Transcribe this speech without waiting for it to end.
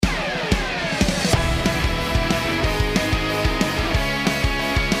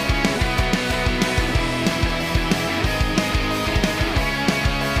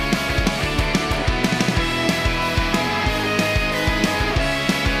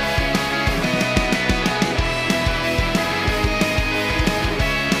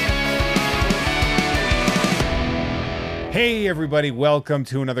Hey everybody, welcome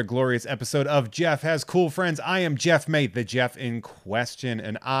to another glorious episode of Jeff Has Cool Friends. I am Jeff May, the Jeff in question,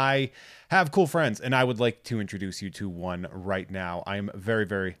 and I have cool friends, and I would like to introduce you to one right now. I am very,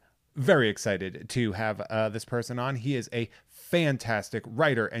 very, very excited to have this person on. He is a fantastic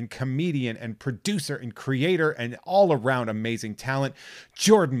writer and comedian and producer and creator and all-around amazing talent,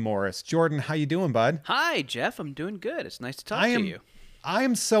 Jordan Morris. Jordan, how you doing, bud? Hi, Jeff. I'm doing good. It's nice to talk to you. I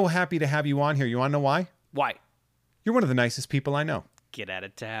am so happy to have you on here. You want to know why? Why? You're one of the nicest people I know. Get out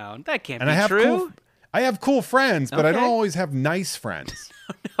of town. That can't And be true. I have cool friends, but I don't Okay. always have nice friends.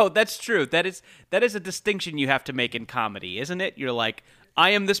 No, that's true. That is a distinction you have to make in comedy, isn't it? You're like,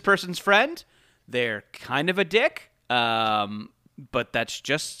 I am this person's friend. They're kind of a dick, but that's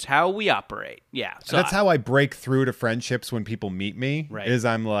just how we operate. Yeah. So That's how I break through to friendships when people meet me. Right. Is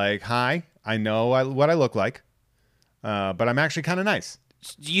I'm like, hi, I know what I look like, but I'm actually kind of nice.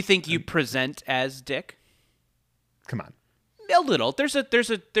 do you think you present as dick? Come on. A little. There's a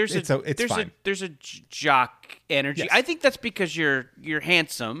fine. jock energy. Yes. I think that's because you're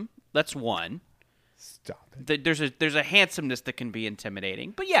handsome. That's one. Stop it. There's a handsomeness that can be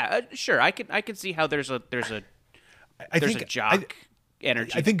intimidating. But yeah, sure. I can see how there's a jock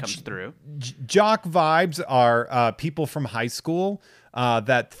energy that comes through. Jock vibes are people from high school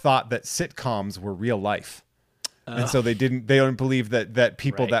that thought that sitcoms were real life. And so they don't believe that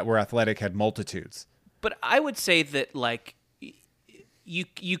people Right. that were athletic had multitudes. But I would say that like you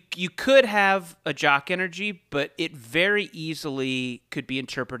could have a jock energy, but it very easily could be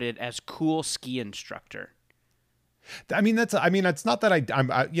interpreted as cool ski instructor. It's not that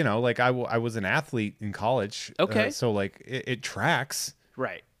I was an athlete in college. Okay. So like it tracks.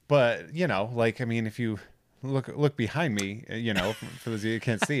 Right. But, if you look behind me, for those of you who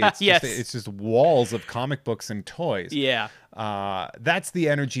can't see, it's, Yes. it's just walls of comic books and toys. Yeah. That's the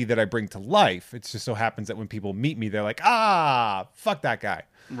energy that I bring to life. It just so happens that when people meet me, they're like, fuck that guy.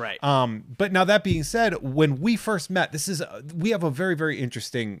 Right. But now that being said, when we first met, we have a very, very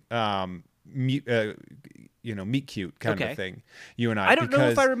interesting, meet cute kind Okay. of thing, you and I. I don't know if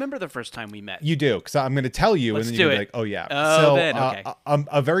because- I remember the first time we met. You do, because I'm going to tell you, Let's and then do you're it. like, oh, yeah. Oh, then, okay.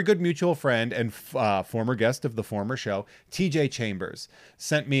 A very good mutual friend and former guest of the former show, TJ Chambers,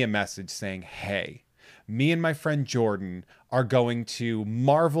 sent me a message saying, hey, me and my friend Jordan are going to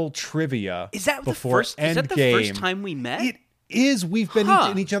Marvel Trivia Is that before Is that the Endgame. first time we met? It is. We've been Huh.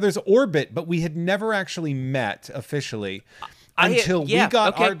 in each other's orbit, but we had never actually met officially until we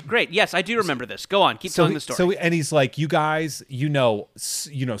got okay, our... great. Yes, I do remember this. Go on, keep telling the story. And he's like, you guys,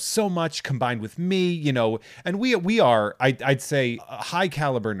 so much combined with me, and we are, I'd say, high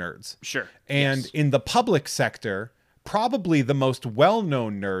caliber nerds. Sure. And Yes. in the public sector, probably the most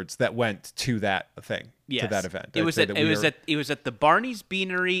well-known nerds that went to that thing, Yes. to that event. It was at the Barney's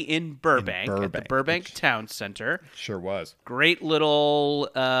Beanery in Burbank, at the Burbank, Burbank which- Town Center. Sure was. Great little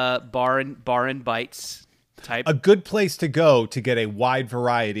bar and bites type. A good place to go to get a wide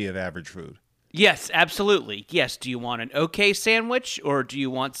variety of average food. Yes, absolutely. Yes. Do you want an okay sandwich or do you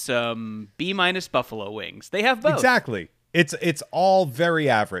want some B- buffalo wings? They have both. Exactly. It's all very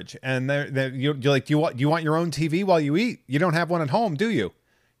average, and you're like, do you want your own TV while you eat? You don't have one at home, do you?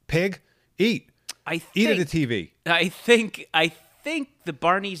 Pig, eat eat at a TV. I think the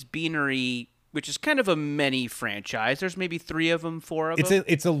Barney's Beanery, which is kind of a mini franchise. There's maybe 3 of them, 4 of them.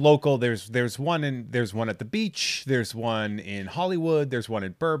 It's a local. There's one at the beach. There's one in Hollywood. There's one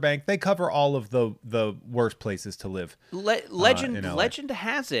in Burbank. They cover all of the worst places to live. in LA. Legend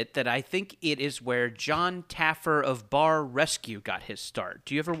has it that I think it is where John Taffer of Bar Rescue got his start.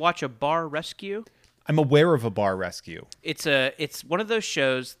 Do you ever watch a Bar Rescue? I'm aware of a Bar Rescue. It's one of those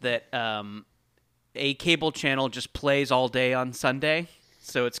shows that a cable channel just plays all day on Sunday.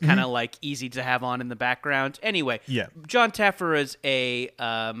 So it's kind of like easy to have on in the background. Anyway, Yeah. John Taffer is a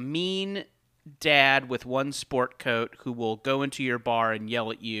mean dad with one sport coat who will go into your bar and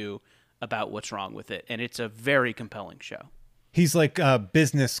yell at you about what's wrong with it. And it's a very compelling show. He's like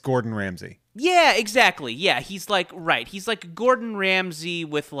business Gordon Ramsay. Yeah, exactly. Yeah, he's like Gordon Ramsay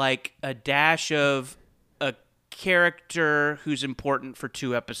with like a dash of a character who's important for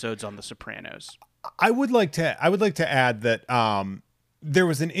 2 episodes on The Sopranos. I would like to add that there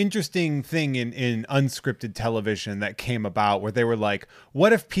was an interesting thing in unscripted television that came about where they were like,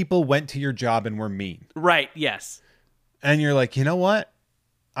 what if people went to your job and were mean? Right, yes. And you're like, you know what?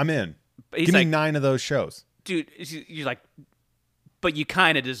 I'm in. He's Give me like, 9 of those shows. dude, you're like, but you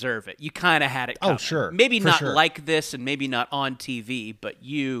kind of deserve it. You kind of had it coming. Oh, sure. Maybe For not sure. like this and maybe not on TV, but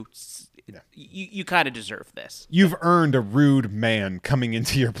you kind of deserve this. You've earned a rude man coming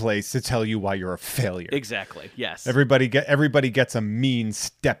into your place to tell you why you're a failure. Exactly, yes. Everybody gets a mean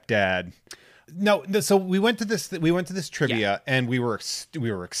stepdad. So we went to this trivia and we were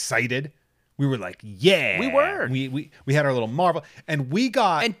excited. We were like, yeah. We were. We had our little Marvel, and we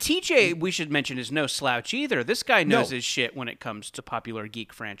got. And TJ, we should mention, is no slouch either. This guy knows his shit when it comes to popular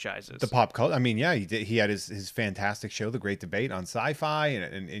geek franchises. The pop culture. I mean, yeah, he had his fantastic show, The Great Debate, on Sci-Fi,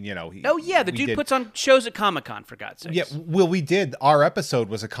 and you know. The dude puts on shows at Comic-Con, for God's sakes. Yeah, well, we did. Our episode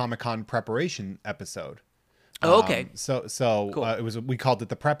was a Comic-Con preparation episode. Oh, okay. So Cool. It was, we called it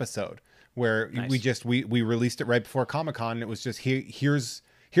the Prepisode, where Nice. we released it right before Comic-Con, and it was just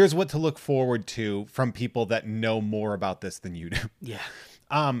here's what to look forward to from people that know more about this than you do. Yeah.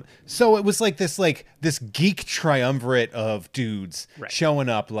 So it was like this geek triumvirate of dudes Right. showing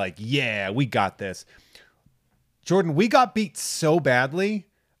up like, yeah, we got this. Jordan, we got beat so badly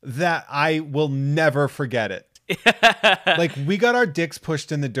that I will never forget it. Like, we got our dicks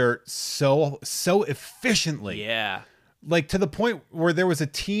pushed in the dirt so efficiently. Yeah. Like, to the point where there was a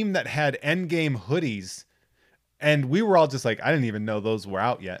team that had Endgame hoodies, and we were all just like, I didn't even know those were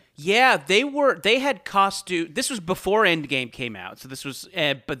out yet. Yeah, they had costume. This was before Endgame came out. So this was,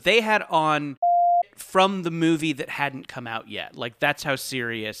 but they had on from the movie that hadn't come out yet. Like, that's how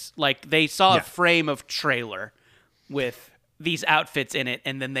serious. Like, they saw a frame of trailer with these outfits in it,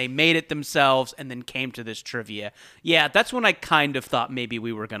 and then they made it themselves and then came to this trivia. Yeah, that's when I kind of thought maybe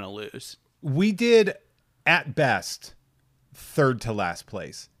we were going to lose. We did, at best, third to last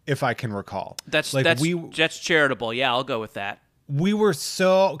place, if I can recall. That's charitable. Yeah, I'll go with that. We were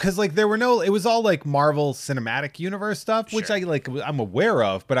so, because like there were no, it was all like Marvel Cinematic Universe stuff, which Sure. I'm aware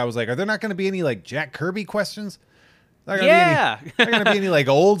of, but I was like, are there not going to be any like Jack Kirby questions? Not gonna Yeah. be any, not going to be any like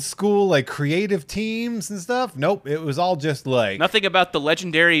old school like creative teams and stuff? Nope, it was all just like Nothing about the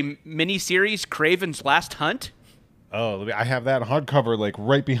legendary miniseries Kraven's Last Hunt? Oh, I have that hardcover like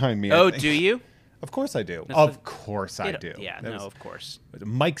right behind me. I Oh, think. do you? Of course I do. That's Of course I do. Yeah, That no, was- of course.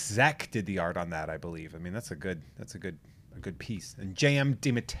 Mike Zeck did the art on that, I believe. I mean, that's a good piece. And J.M.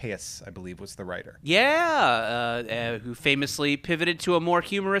 DeMatteis, I believe, was the writer. Yeah, who famously pivoted to a more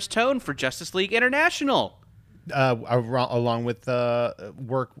humorous tone for Justice League International. Along with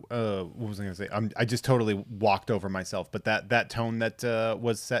work. What was I going to say? I just totally walked over myself. But that tone that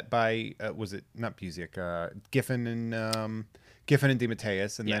was set by was it not Busiek? Giffen and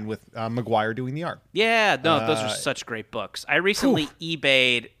DeMatteis, and then with McGuire doing the art. Yeah, no, those are such great books. I recently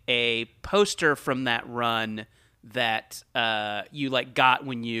eBayed a poster from that run that you like got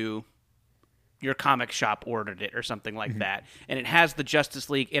when your comic shop ordered it or something like that, and it has the Justice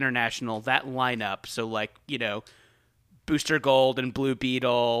League International, that lineup. So like, you know, Booster Gold and Blue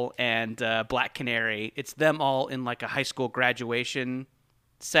Beetle and Black Canary. It's them all in like a high school graduation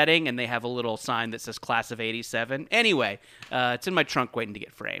setting, and they have a little sign that says Class of '87. Anyway, it's in my trunk waiting to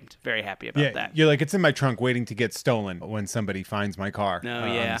get framed. Very happy about that. You're like, it's in my trunk waiting to get stolen when somebody finds my car on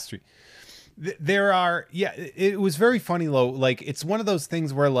the street. There are, it was very funny, though. Like, it's one of those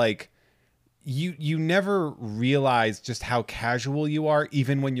things where, like, you never realize just how casual you are,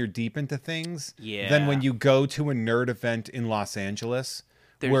 even when you're deep into things. Yeah. Then when you go to a nerd event in Los Angeles,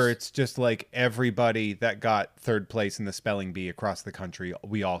 where it's just like everybody that got third place in the spelling bee across the country,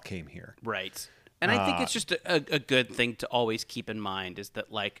 we all came here. Right. And I think it's just a good thing to always keep in mind is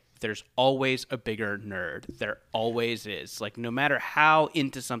that, like, there's always a bigger nerd. There always is. Like, no matter how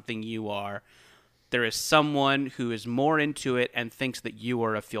into something you are, there is someone who is more into it and thinks that you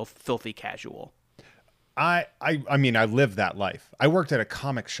are a filthy casual. I mean, I lived that life. I worked at a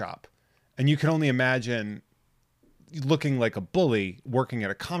comic shop, and you can only imagine looking like a bully working at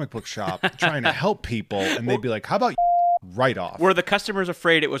a comic book shop trying to help people, and they'd be like, how about right off? Were the customers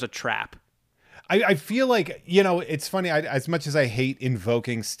afraid it was a trap? I feel like, you know, it's funny, as much as I hate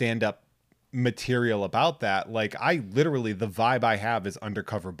invoking stand-up material about that, like, I literally, the vibe I have is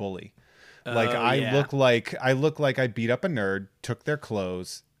undercover bully. Like, look like I beat up a nerd, took their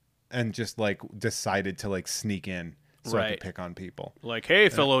clothes, and just like decided to like sneak in so I could pick on people. Like, hey,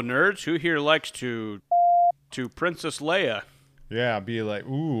 fellow nerds, who here likes to Princess Leia? Yeah, be like,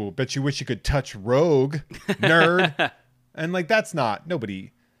 ooh, bet you wish you could touch Rogue, nerd. And like, that's not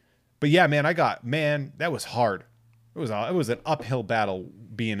nobody. But yeah, man, that was hard. It was an uphill battle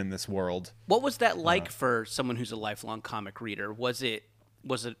being in this world. What was that like for someone who's a lifelong comic reader? Was it?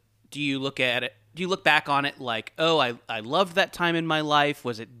 Do you look at it? Do you look back on it like, oh, I loved that time in my life?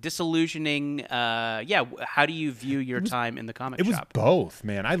 Was it disillusioning? How do you view your time in the comic shop? It was both,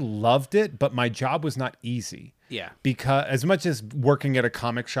 man. I loved it, but my job was not easy. Yeah. Because as much as working at a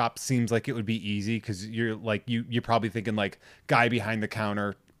comic shop seems like it would be easy, because you're like you're probably thinking like guy behind the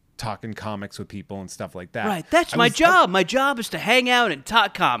counter talking comics with people and stuff like that. Right. That's my job. My job is to hang out and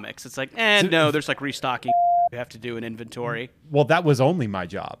talk comics. It's like, no, there's like restocking. You have to do an inventory. Well, that was only my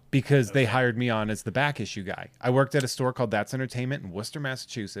job because they hired me on as the back issue guy. I worked at a store called That's Entertainment in Worcester,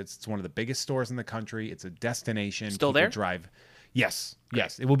 Massachusetts. It's one of the biggest stores in the country. It's a destination. Still People there? Drive. Yes.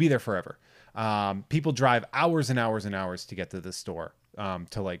 It will be there forever. People drive hours and hours and hours to get to the store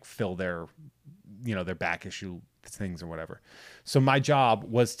to like fill their, their back issue things or whatever. So my job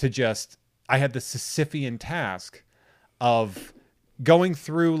was to I had the Sisyphean task of going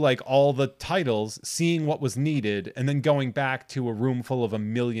through like all the titles, seeing what was needed, and then going back to a room full of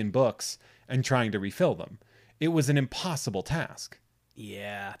 1 million books and trying to refill them. It was an impossible task.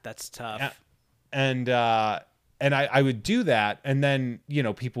 Yeah, that's tough. And I would do that, and then,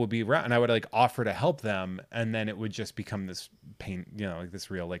 people would be around, and I would like offer to help them, and then it would just become this pain, like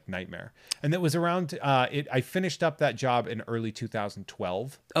this real like nightmare. And it was around I finished up that job in early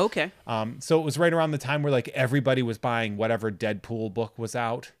 2012. Okay. So it was right around the time where like everybody was buying whatever Deadpool book was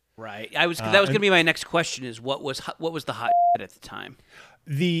out. Right. That was going to be my next question is what was the hot at the time?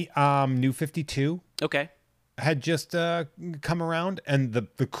 The New 52. Okay. Had just come around, and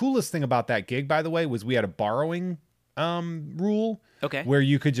the coolest thing about that gig, by the way, was we had a borrowing rule. Okay. Where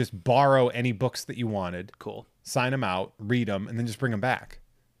you could just borrow any books that you wanted. Cool. Sign them out, read them, and then just bring them back.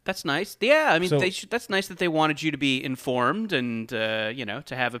 That's nice. Yeah, I mean, that's nice that they wanted you to be informed and to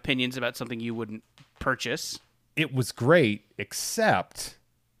have opinions about something you wouldn't purchase. It was great, except,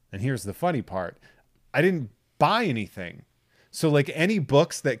 and here's the funny part, I didn't buy anything. So like any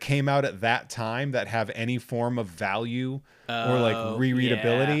books that came out at that time that have any form of value or like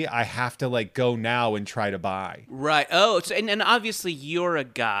rereadability, I have to like go now and try to buy. Right. Oh, so, and obviously you're a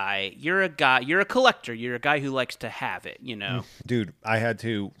collector. You're a guy who likes to have it, Dude, I had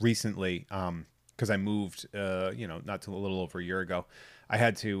to recently, because I moved, not too a little over a year ago.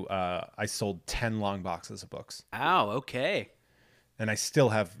 I sold 10 long boxes of books. Oh, okay. And I still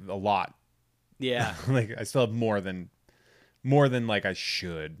have a lot. Yeah. Like I still have more than like I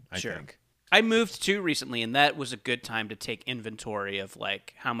should, I think. I moved too recently, and that was a good time to take inventory of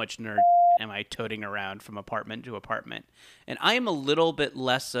like how much nerd am I toting around from apartment to apartment. And I am a little bit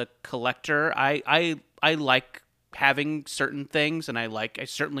less a collector. I like having certain things, and I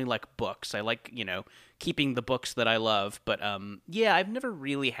certainly like books. I like, keeping the books that I love, but I've never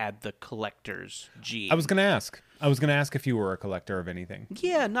really had the collector's gene. I was going to ask if you were a collector of anything.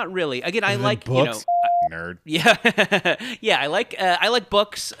 Yeah, not really. Again, I like books. Nerd. Yeah, yeah. I like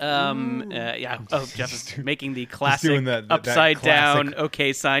books. Yeah. Oh, Jeff is making the classic doing that upside classic down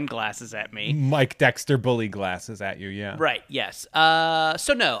okay sign glasses at me. Mike Dexter bully glasses at you. Yeah. Right. Yes.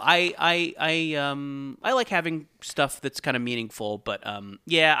 So no, I like having stuff that's kind of meaningful, but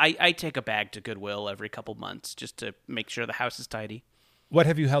I take a bag to Goodwill every couple months just to make sure the house is tidy. What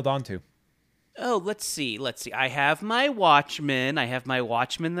have you held on to? Oh, let's see. I have my Watchmen.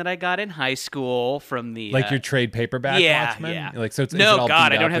 That I got in high school from the your trade paperback Watchmen. Yeah. Like so. It's no, all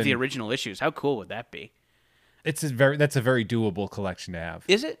God, beat I don't up have the original issues. How cool would that be? That's a very doable collection to have.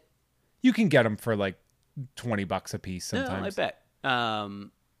 Is it? You can get them for like $20 a piece sometimes. No, I bet.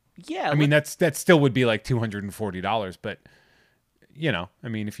 Yeah. I mean, that still would be like $240, but I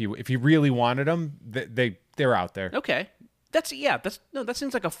mean, if you really wanted them, they're out there. Okay. That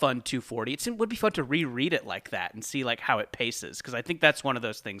seems like a fun 240. It would be fun to reread it like that and see like how it paces, because I think that's one of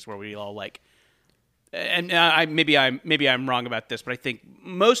those things where we all like. And maybe I'm wrong about this, but I think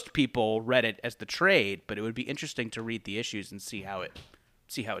most people read it as the trade. But it would be interesting to read the issues and see how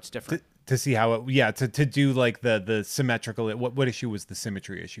it's different. To see how it, to do like the symmetrical. What issue was the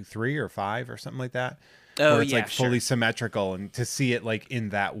symmetry issue? 3 or 5 or something like that. Oh, where it's yeah, like fully symmetrical, and to see it like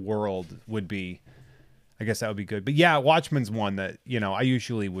in that world would be. I guess that would be good. But yeah, Watchmen's one that, I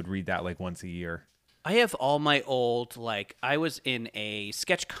usually would read that like once a year. I have all my old, I was in a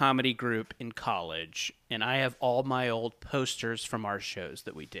sketch comedy group in college, and I have all my old posters from our shows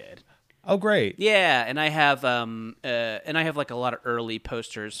that we did. Oh, great. Yeah, and I have like a lot of early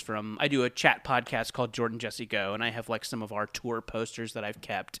posters from, I do a chat podcast called Jordan Jesse Go, and I have like some of our tour posters that I've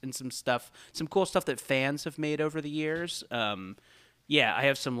kept, and some cool stuff that fans have made over the years. Yeah, I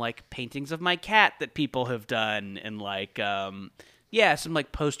have some like paintings of my cat that people have done, and some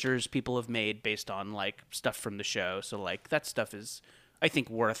like posters people have made based on like stuff from the show. So like that stuff is, I think,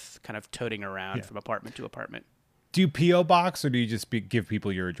 worth kind of toting around from apartment to apartment. Do you P.O. box, or do you just give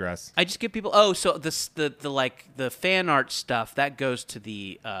people your address? I just give people. Oh, so the fan art stuff that goes to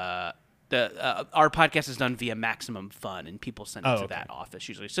the our podcast is done via Maximum Fun, and people send it to that office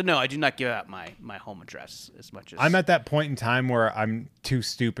usually. So no, I do not give out my home address as much as I'm at that point in time where I'm too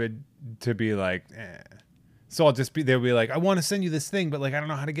stupid to be like, So I'll just they'll be like, I want to send you this thing, but like I don't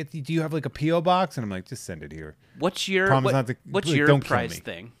know how to get. Do you have like a P.O. box? And I'm like, just send it here. What's your Promise what's your don't kill price me.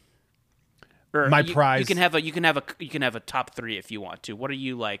 thing? Or My you prize. can have a top 3 if you want to. What are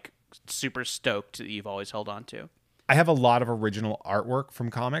you like super stoked that you've always held on to? I have a lot of original artwork from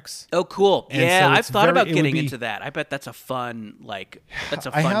comics. Oh, cool. And Yeah, so I've it's thought about it would getting be- into that. I bet that's a fun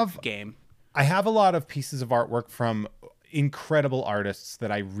game. I have a lot of pieces of artwork from incredible artists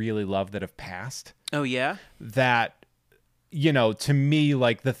that I really love that have passed. Oh yeah. That, to me,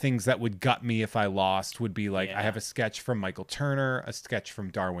 like the things that would gut me if I lost would be like, Yeah. I have a sketch from Michael Turner, a sketch from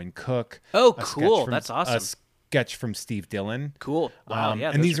Darwin Cook. Oh, a cool. sketch from- That's awesome. A sketch from Steve Dillon. Cool. Wow.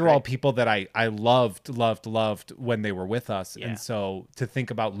 Yeah. And these are all great. people that I loved when they were with us. Yeah. And so to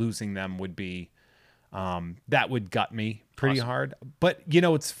think about losing them would be, that would gut me pretty Awesome. hard. But,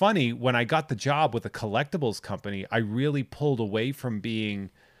 it's funny, when I got the job with a collectibles company, I really pulled away from being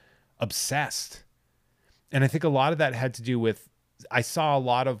obsessed. And I think a lot of that had to do with, I saw a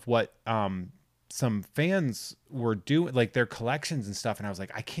lot of what some fans were doing, like their collections and stuff. And I was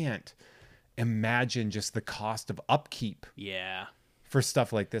like, I can't imagine just the cost of upkeep Yeah. for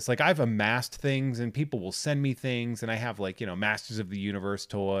stuff like this. Like I've amassed things and people will send me things, and I have like, Masters of the Universe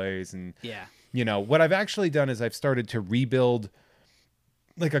toys. And, Yeah. what I've actually done is I've started to rebuild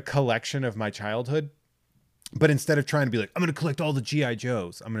like a collection of my childhood. But instead of trying to be like, I'm going to collect all the G.I.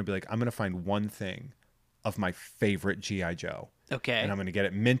 Joes, I'm going to be like, I'm going to find one thing of my favorite G.I. Joe. Okay. And I'm going to get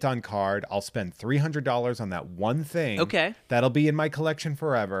it mint on card. I'll spend $300 on that one thing. Okay. That'll be in my collection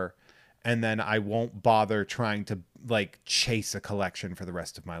forever. And then I won't bother trying to like chase a collection for the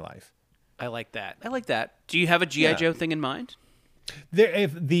rest of my life. I like that. Do you have a G.I. Yeah. Joe thing in mind?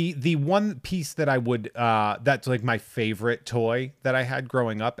 If the one piece that I would that's like my favorite toy that I had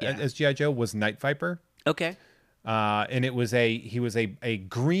growing up Yeah. as G.I. Joe was Night Viper. Okay. And he was a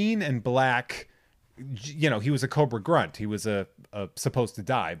green and black, he was a Cobra Grunt. He was a supposed to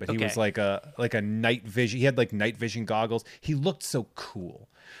die, but he Okay. was like a night vision. He had like night vision goggles. He looked so cool.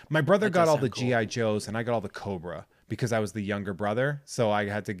 My brother That got does all sound the cool. GI Joes, and I got all the Cobra because I was the younger brother. So I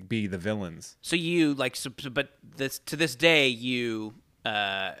had to be the villains. So you but to this day, your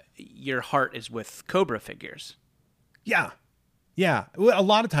heart is with Cobra figures. Yeah, yeah. Well, a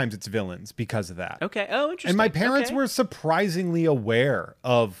lot of times it's villains because of that. Okay. Oh, interesting. And my parents Okay. were surprisingly aware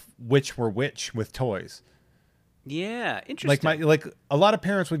of which were which with toys. Yeah, interesting. Like a lot of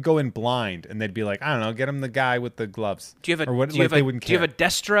parents would go in blind and they'd be like, I don't know, get him the guy with the gloves. do you have a or what, do you like have they a wouldn't do you care. have a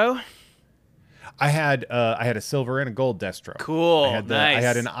Destro? I had a silver and a gold Destro. Cool. I had Nice. I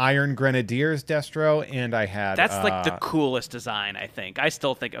had an Iron Grenadiers Destro, and I had That's like the coolest design, I think. I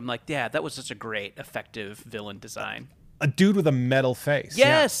still think I'm like, yeah, that was such a great, effective villain design. a dude with a metal face.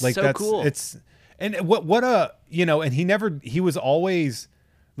 Yes, yeah. Like so that's cool. It's and what a and he was always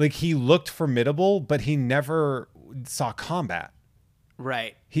like he looked formidable, but he never saw combat.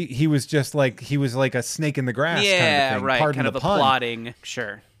 Right. He was just like he was like a snake in the grass Yeah, kind of thing. right. Pardon Kind of the a pun. plotting.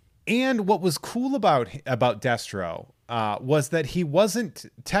 Sure. And what was cool about Destro was that he wasn't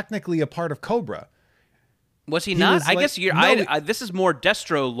technically a part of Cobra. Was he He not? was I like- guess you're. no, I this is more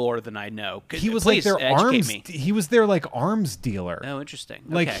Destro lore than I know. He was Please like their educate arms. me. He was their like arms dealer. Oh, interesting.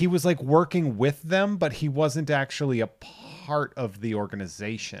 Like Okay. he was like working with them, but he wasn't actually a part of the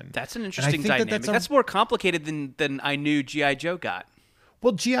organization. That's an And I interesting think that dynamic. that's That's more complicated than I knew G.I. Joe got.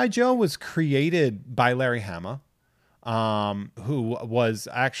 Well, G.I. Joe was created by Larry Hama, who was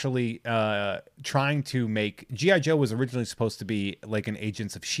actually trying to make G.I. Joe was originally supposed to be like an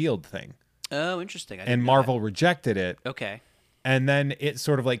Agents of S.H.I.E.L.D. thing. Oh, interesting. I didn't And know Marvel rejected it. that. Okay. And then it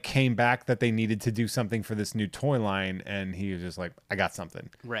sort of like came back that they needed to do something for this new toy line. And he was just like, I got something.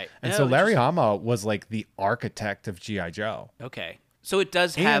 Right. And Oh, so Larry interesting. Hama was like the architect of G.I. Joe. Okay. So it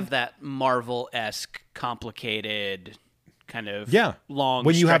does have And- that Marvel-esque, complicated, kind of Yeah. long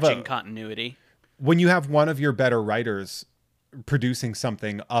When you have stretching a- continuity. When you have one of your better writers producing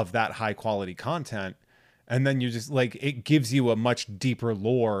something of that high quality content, and then you just like it gives you a much deeper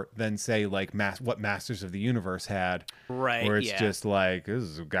lore than say like what Masters of the Universe had, Right. where it's yeah. just like this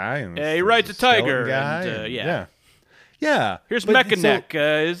is a guy and Hey, he this rides is a tiger, skeleton guy, and, yeah. yeah. Here's But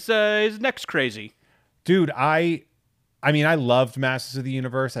Mechaneck. so- His neck's crazy. dude. I mean, I loved Masters of the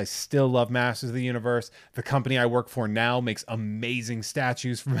Universe. I still love Masters of the Universe. The company I work for now makes amazing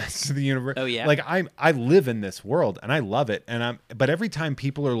statues for Masters of the Universe. Oh, yeah? Like I live in this world and I love it. But every time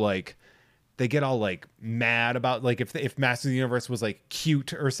people are like, they get all like mad about like if Masters of the Universe was like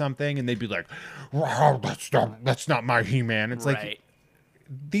cute or something, and they'd be like, "Wow, that's not my He-Man." It's Right. like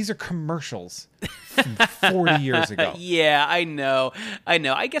these are commercials from 40 years ago. Yeah, I know.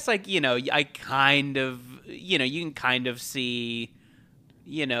 I guess like, I kind of, you can kind of see,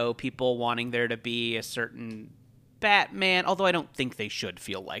 people wanting there to be a certain Batman, although I don't think they should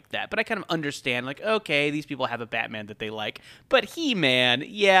feel like that, but I kind of understand, like, okay, these people have a Batman that they like, but He-Man,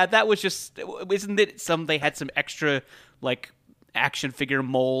 yeah, that was just, isn't it they had some extra, like, action figure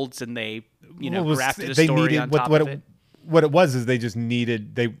molds, and they, grafted a story on top of it? What it was is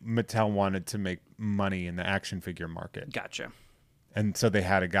Mattel wanted to make money in the action figure market. Gotcha. And so they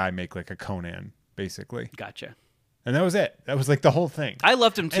had a guy make like a Conan, basically. Gotcha. And that was it. That was like the whole thing. I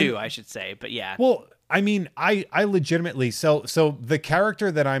loved him too, I should say, but yeah. Well, I mean, I legitimately, so the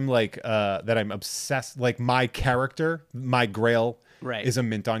character that I'm like, that I'm obsessed, like my character, my Grail, right, is a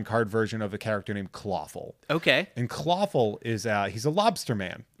mint on card version of a character named Clawful. Okay. And Clawful is, he's a lobster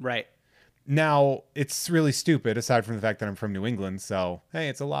man. Right. Now, it's really stupid, aside from the fact that I'm from New England, so, hey,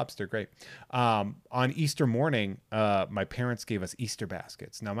 it's a lobster, great. On Easter morning, my parents gave us Easter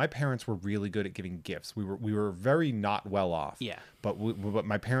baskets. Now, my parents were really good at giving gifts. We were very not well off. Yeah. But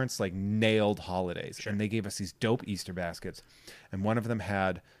my parents, like, nailed holidays, sure, and they gave us these dope Easter baskets. And one of them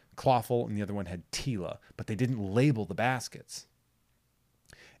had Clawful, and the other one had Tila, but they didn't label the baskets.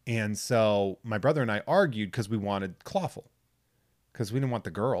 And so my brother and I argued because we wanted Clawful, because we didn't want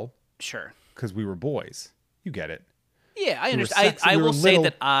the girl. Sure. Because we were boys. You get it. Yeah, I understand. I will say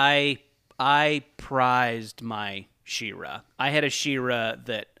that I prized my She-Ra. I had a She-Ra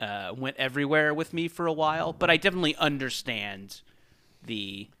that went everywhere with me for a while, but I definitely understand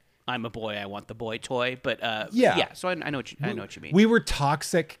the I'm a boy, I want the boy toy. But yeah. So I know what you mean. We were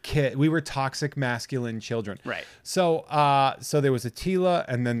toxic we were toxic masculine children. Right. So there was a Tila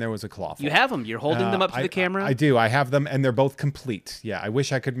and then there was a Clawful. You have them. You're holding them up to the camera. I do. I have them, and they're both complete. Yeah. I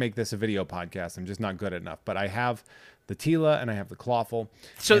wish I could make this a video podcast. I'm just not good enough. But I have the Tila and I have the Clawful.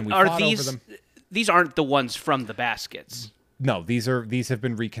 So are these? These aren't the ones from the baskets. No, these have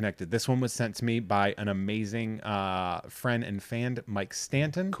been reconnected. This one was sent to me by an amazing friend and fan, Mike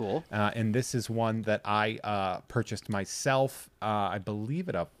Stanton. Cool. And this is one that I purchased myself, I believe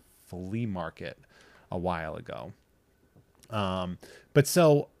at a flea market a while ago. But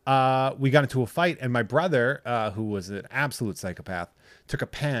so we got into a fight, and my brother, who was an absolute psychopath, took a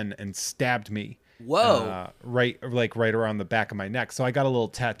pen and stabbed me. Whoa! Right around the back of my neck. So I got a little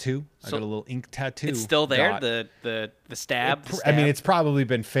tattoo. I got a little ink tattoo. It's still there. The stab. I mean, it's probably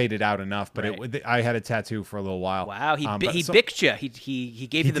been faded out enough, but right, I had a tattoo for a little while. Wow, he bicked you. He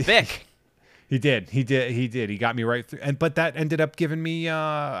gave you the bick. He did. He got me right through. But that ended up giving me.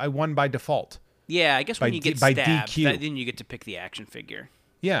 I won by default. Yeah, I guess when you get stabbed, DQ. Then you get to pick the action figure.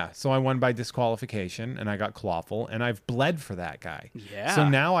 Yeah, so I won by disqualification, and I got Clawful, and I've bled for that guy. Yeah. So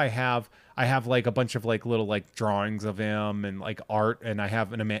now I have like a bunch of like little like drawings of him and like art, and I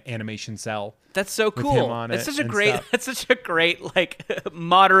have an animation cell. That's so cool. With him on that's it such a great. Stuff. That's such a great like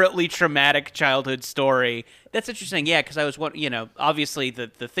moderately traumatic childhood story. That's interesting. Yeah, because I was obviously the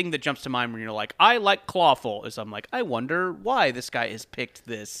thing that jumps to mind when you're like, I like Clawful, is I'm like, I wonder why this guy has picked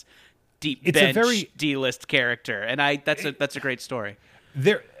this deep bench D-list character, and that's a great story.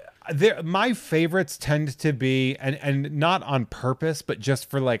 My favorites tend to be, and not on purpose, but just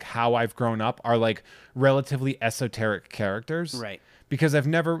for like how I've grown up, are like relatively esoteric characters. Right. Because I've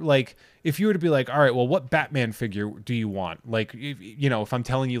never, like, if you were to be like, all right, well, what Batman figure do you want? Like, if I'm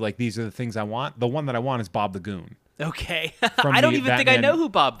telling you like these are the things I want, the one that I want is Bob the Goon. Okay. I don't even think I know who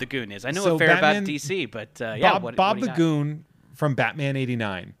Bob the Goon is. I know a fair about DC, but Bob the Goon from Batman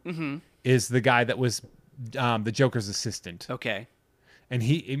 '89 is the guy that was the Joker's assistant. Okay. And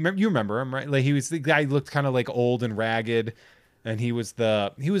you remember him, right? Like he was the guy who looked kind of like old and ragged, and he was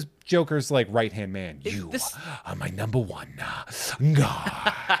Joker's like right-hand man. You are my number one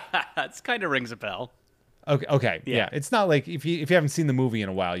guy. That kind of rings a bell. Okay, yeah. It's not like if you haven't seen the movie in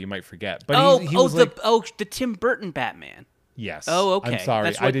a while, you might forget. But the Tim Burton Batman. Yes. Oh, okay.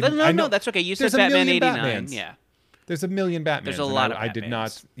 I'm sorry. No, that's okay. You said Batman '89. Yeah. There's a million Batmans. There's a lot of Batmans. I did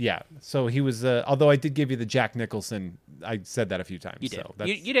not. Yeah. So he was. Although I did give you the Jack Nicholson. I said that a few times. You did. So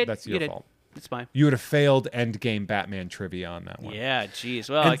that's, you did. That's your fault. It's fine. You would have failed Endgame Batman trivia on that one. Yeah. Geez.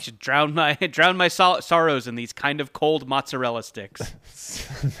 Well, I should drown my sorrows in these kind of cold mozzarella sticks.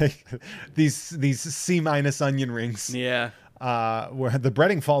 these C- onion rings. Yeah. Where the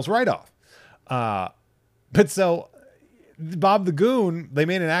breading falls right off. But so. Bob the Goon, they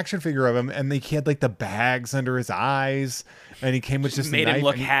made an action figure of him, and he had like the bags under his eyes, and he came with just made a knife, him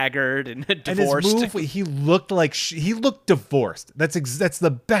look haggard and divorced. And his move, he looked like he looked divorced. That's the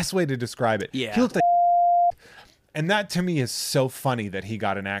best way to describe it. Yeah, he looked like, and that to me is so funny that he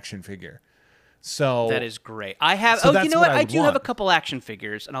got an action figure. So that is great. I have. So you know what? I do have a couple action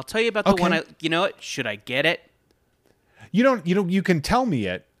figures, and I'll tell you about the one. You know what? Should I get it? You don't. You can tell me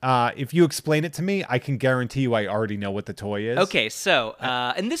it. if you explain it to me, I can guarantee you I already know what the toy is. Okay, so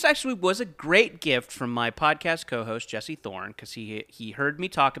and this actually was a great gift from my podcast co-host Jesse Thorne, because he heard me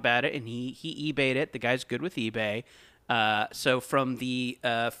talk about it and he eBayed it. The guy's good with eBay. So from the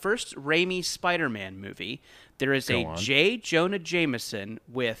first Raimi Spider-Man movie, there is a J. Jonah Jameson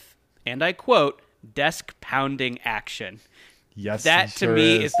with, and I quote, desk pounding action. Yes, that he to sure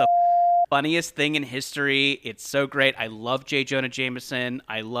me is the funniest thing in history. It's so great. I love J. Jonah Jameson.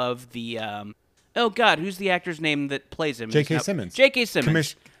 I love the oh God, who's the actor's name that plays him? J.K. Simmons. J.K.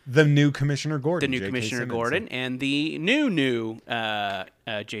 Simmons. The new Commissioner Gordon. The new J.K. Commissioner Simmons. Gordon and the new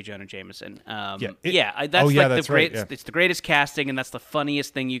J. Jonah Jameson. That's the great. right, yeah. It's the greatest casting, and that's the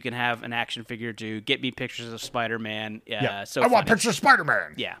funniest thing you can have an action figure do. Get me pictures of Spider-Man. So I want funny. pictures of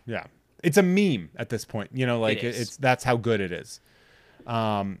Spider-Man. Yeah. It's a meme at this point. You know, like It is. it's that's how good it is.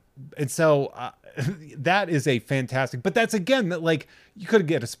 And so that is a fantastic. But that's again that like you could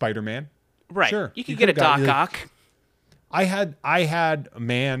get a Spider-Man. Right. Sure. You could get a Doc Ock. I had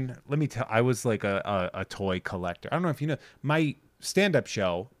man, let me tell, I was like a toy collector. I don't know if you know my stand-up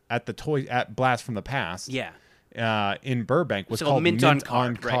show at Blast from the Past. Yeah. In Burbank was It's called Mint on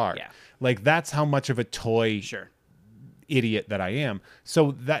Card, right, yeah. Like that's how much of a toy idiot that I am.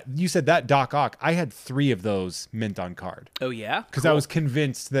 So that you said that Doc Ock, I had 3 of those mint on card. Oh yeah. Because I was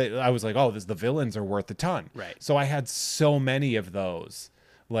convinced that I was like, oh, the villains are worth a ton. Right. So I had so many of those.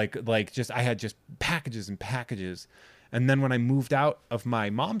 Like just I had just packages and packages. And then when I moved out of my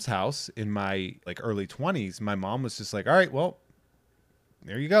mom's house in my like early 20s, my mom was just like, all right, well,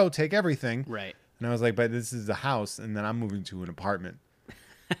 there you go, take everything. Right. And I was like, but this is a house, and then I'm moving to an apartment.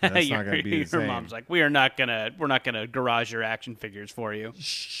 And that's not going to be the same. Your mom's like, we're not gonna garage your action figures for you.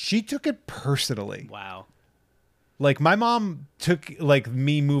 She took it personally. Wow. Like my mom took like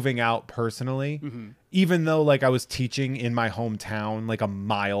me moving out personally, even though like I was teaching in my hometown, like a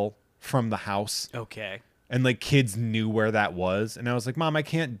mile from the house. Okay. And like kids knew where that was. And I was like, Mom, I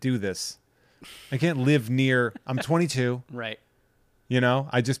can't do this. I can't live near, I'm 22. Right. You know,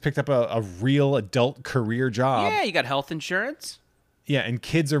 I just picked up a real adult career job. Yeah, you got health insurance. Yeah. And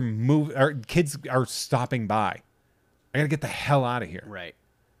kids kids are stopping by. I got to get the hell out of here. Right.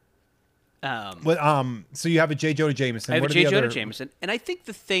 So you have a J. Jonah Jameson. I have What a are the J. Jonah other- Jameson, and I think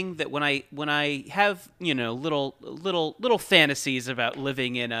the thing that when I have little fantasies about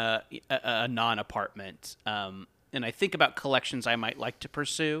living in a non-apartment, and I think about collections I might like to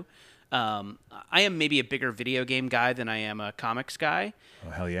pursue, I am maybe a bigger video game guy than I am a comics guy. Oh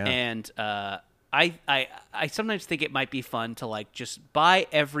hell yeah! And I sometimes think it might be fun to like just buy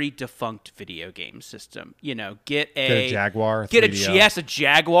every defunct video game system. You know, get a Jaguar, get a 3DO. a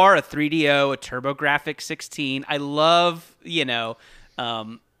Jaguar, a 3DO, a TurboGrafx 16. I love I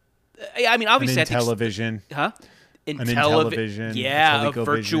mean, obviously, An Intellivision. Intellivision, yeah, a ColecoVision.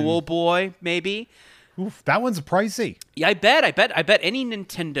 Virtual Boy, maybe. Oof, that one's pricey. Yeah, I bet any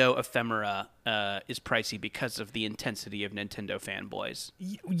Nintendo ephemera is pricey because of the intensity of Nintendo fanboys.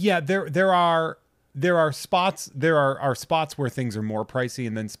 Yeah, there are spots where things are more pricey,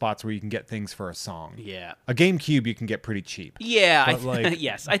 and then spots where you can get things for a song. Yeah. A GameCube you can get pretty cheap. Yeah, But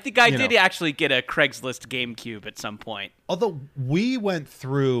yes. I think I you did know. actually get a Craigslist GameCube at some point. Although we went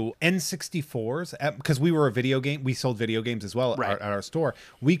through N64s because we sold video games as well Right. at our store.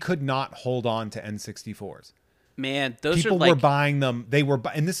 We could not hold on to N64s. Man, those People are like were buying them.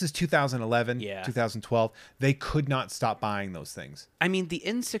 And this is 2011, Yeah. 2012. They could not stop buying those things. I mean, the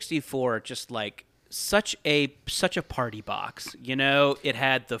N64 just like such a party box. You know, it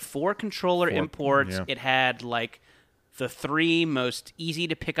had the 4 controller imports. yeah. It had like the 3 most easy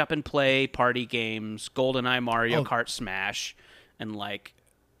to pick up and play party games: GoldenEye, Mario Kart, Smash, and like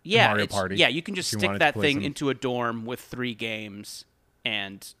Mario Party, Yeah, you can just if you stick wanted to that play thing some. into a dorm with 3 games,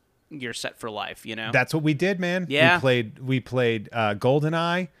 and you're set for life. You know, That's what we did, man. Yeah. We played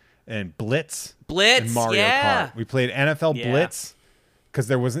GoldenEye and Blitz and Mario yeah. Kart. We played NFL Yeah. Blitz because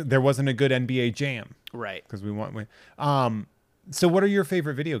there wasn't a good NBA Jam right. because So what are your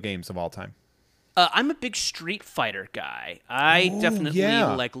favorite video games of all time? I'm a big Street Fighter guy. I definitely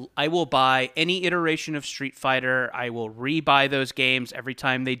yeah. I will buy any iteration of Street Fighter. I will re-buy those games every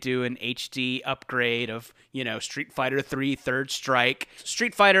time they do an HD upgrade of, Street Fighter 3 Third Strike.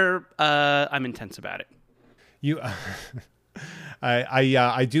 Street Fighter, I'm intense about it. You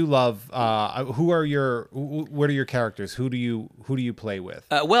I do love what are your characters? Who do you play with?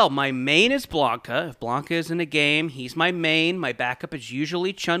 Well, my main is Blanca. If Blanca is in a game, he's my main. My backup is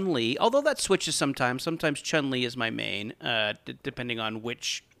usually Chun-Li, although that switches sometimes. Sometimes Chun-Li is my main, depending on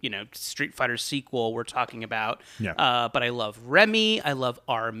which Street Fighter sequel we're talking about. Yeah. But I love Remy. I love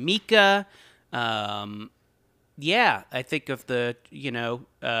Armika. Yeah, I think of the,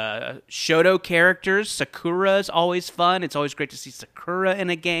 Shoto characters. Sakura is always fun. It's always great to see Sakura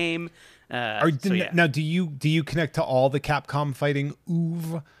in a game. Now, do you connect to all the Capcom fighting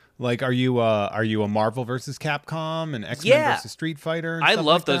oov? Like, are you a Marvel versus Capcom and X-Men versus Street Fighter? And I stuff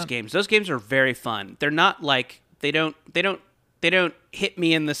love like those that? games. Those games are very fun. They're not like they don't hit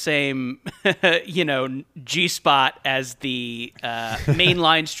me in the same G spot as the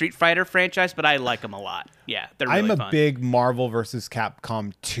mainline Street Fighter franchise, but I like them a lot. Yeah, they're really fun. I'm a big Marvel versus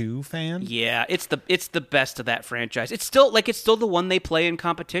Capcom 2 fan. Yeah, it's the best of that franchise. It's still the one they play in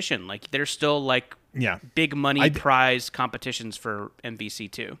competition. Like they're still like big money prize competitions for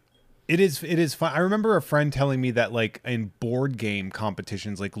MVC2. It is fun. I remember a friend telling me that like in board game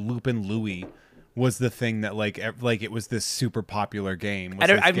competitions, like Lupin Louie was the thing that like it was this super popular game.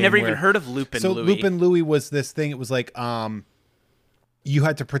 I've never even heard of Lupin Louie. So Lupin Louie was this thing. It was like you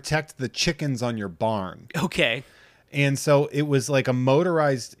had to protect the chickens on your barn. Okay. And so it was like a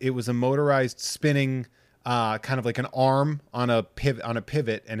motorized spinning kind of like an arm on a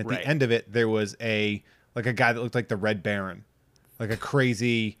pivot, and at the end of it there was a guy that looked like the Red Baron, like a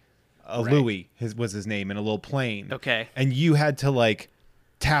crazy Louis was his name, in a little plane. Okay. And you had to like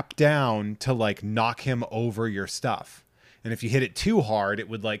tap down to like knock him over your stuff. And if you hit it too hard, it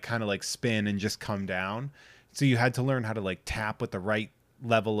would like kind of like spin and just come down. So you had to learn how to like tap with the right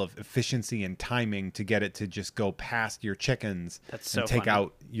level of efficiency and timing to get it to just go past your chickens and take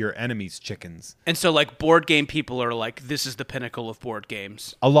out your enemy's chickens. And so like board game people are like, this is the pinnacle of board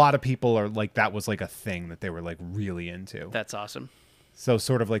games. A lot of people are like, that was like a thing that they were like really into. That's awesome. So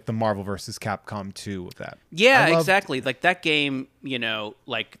sort of like the Marvel versus Capcom 2 of that. Yeah, exactly. Like that game,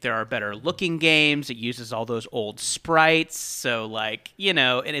 like there are better looking games. It uses all those old sprites. So like,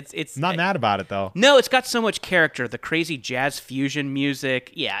 and it's not mad about it though. No, it's got so much character. The crazy jazz fusion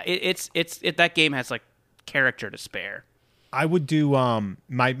music. Yeah, it's that game has like character to spare. I would do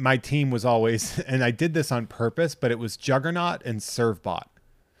my team was always, and I did this on purpose, but it was Juggernaut and Servbot.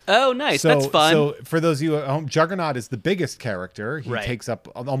 Oh, nice. That's fun. So for those of you at home, Juggernaut is the biggest character. He Right. takes up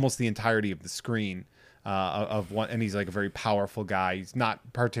almost the entirety of the screen of one, and he's like a very powerful guy. He's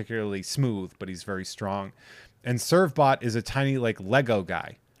not particularly smooth, but he's very strong. And Servbot is a tiny like Lego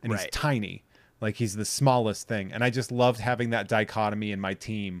guy, and he's Right. tiny. Like he's the smallest thing. And I just loved having that dichotomy in my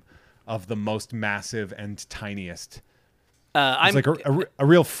team of the most massive and tiniest. It's like a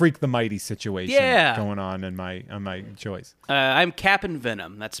real Freak the Mighty situation going on in my choice. I'm Cap'n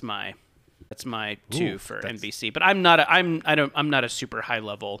Venom. That's my two for MVC. But I'm not a super high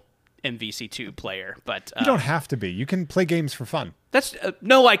level MVC2 player. But you don't have to be. You can play games for fun. That's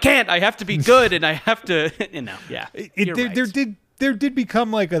no, I can't. I have to be good, and I have to. Yeah. There did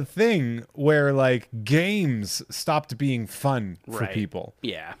become like a thing where like games stopped being fun for people.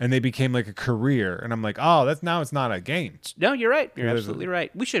 Yeah. And they became like a career. And I'm like, oh, it's not a game. No, you're right. You're absolutely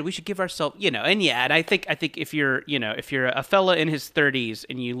right. We should give ourselves, and I think if you're a fella in his 30s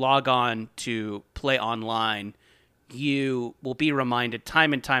and you log on to play online, you will be reminded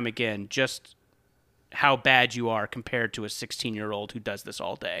time and time again just how bad you are compared to a 16-year-old who does this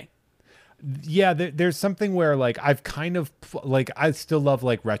all day. Yeah, there's something where like I've kind of like I still love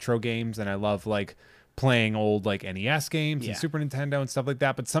like retro games, and I love like playing old like NES games and Super Nintendo and stuff like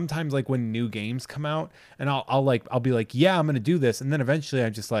that. But sometimes like when new games come out, and I'll be like, yeah, I'm gonna do this, and then eventually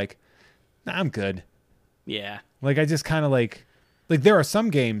I'm just like, nah, I'm good. Yeah. Like I just kind of like there are some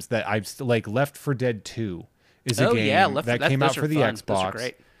games that I've like Left 4 Dead 2 is a game that came out for the Xbox. Those are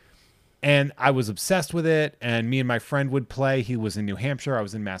great. And I was obsessed with it, and me and my friend would play. He was in New Hampshire. I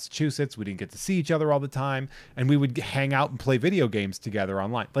was in Massachusetts. We didn't get to see each other all the time, and we would hang out and play video games together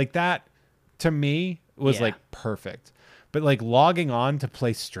online. Like that, to me, was like perfect. But like logging on to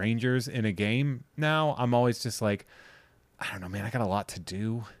play strangers in a game now, I'm always just like, I don't know, man. I got a lot to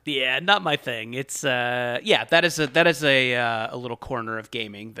do. Yeah, not my thing. It's that is a little corner of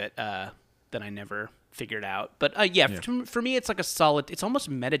gaming that I never figured out. But for me, it's like a solid. It's almost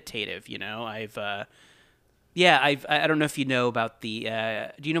meditative. I don't know if you know about the.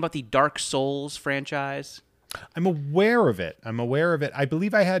 Do you know about the Dark Souls franchise? I'm aware of it. I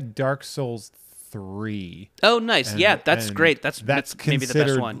believe I had Dark Souls 3. Oh, nice. That's great. That's maybe the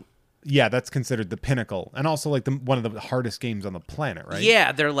best one. Yeah, that's considered the pinnacle, and also like one of the hardest games on the planet, right?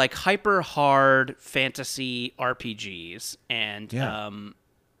 Yeah, they're like hyper hard fantasy RPGs, and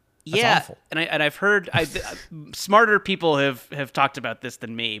That's awful. And I've heard smarter people have talked about this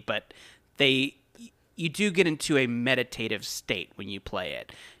than me, but you do get into a meditative state when you play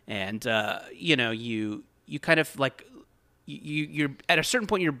it, and you kind of like you're at a certain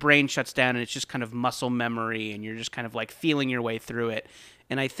point your brain shuts down and it's just kind of muscle memory, and you're just kind of like feeling your way through it.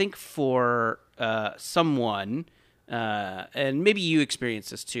 And I think for someone, and maybe you experience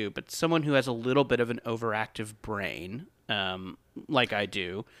this too, but someone who has a little bit of an overactive brain, like I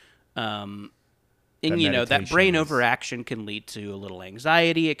do, and that brain overaction can lead to a little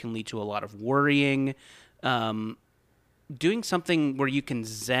anxiety. It can lead to a lot of worrying. Doing something where you can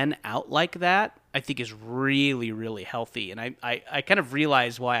zen out like that, I think, is really, really healthy. And I kind of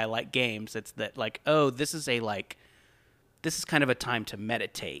realize why I like games. It's that, like, oh, this is kind of a time to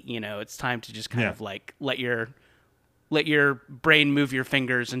meditate. It's time to just kind of like let your brain move your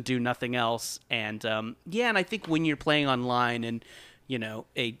fingers and do nothing else. And and I think when you're playing online and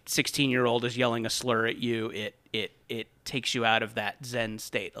a 16-year-old is yelling a slur at you, it takes you out of that zen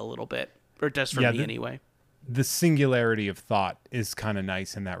state a little bit, or it does for me anyway. The singularity of thought is kind of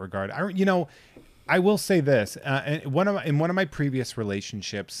nice in that regard. I will say this: in one of my previous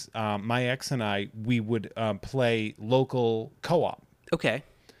relationships, my ex and we would play local co-op. Okay.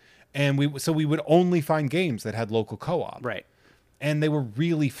 And we would only find games that had local co-op. Right. And they were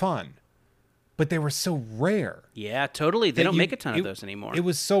really fun, but they were so rare. Yeah, totally. They don't make a ton of those anymore. It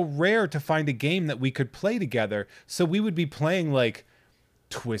was so rare to find a game that we could play together. So we would be playing like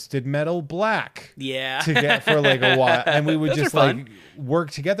Twisted Metal Black, for like a while, and we would just like work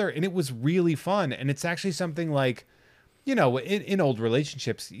together, and it was really fun. And it's actually something like, in old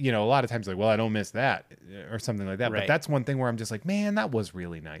relationships, a lot of times like, well, I don't miss that or something like that. Right. But that's one thing where I'm just like, man, that was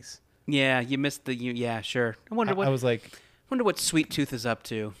really nice. Yeah, you missed sure. I wonder what Sweet Tooth is up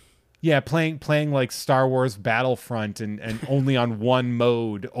to. Yeah, playing like Star Wars Battlefront and only on one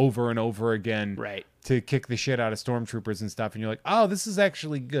mode over and over again. Right. To kick the shit out of stormtroopers and stuff, and you're like, oh, this is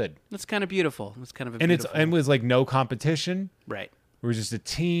actually good. That's kind of beautiful. That's kind of and it was like no competition. Right. We were just a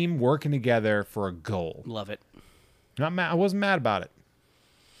team working together for a goal. Love it. Not mad. I wasn't mad about it.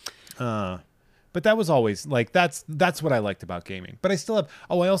 But that was always like that's what I liked about gaming. But I still have.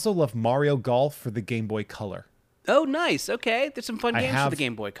 Oh, I also love Mario Golf for the Game Boy Color. Oh, nice. Okay, there's some fun games for the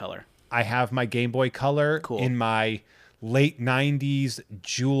Game Boy Color. I have my Game Boy Color in my late 90s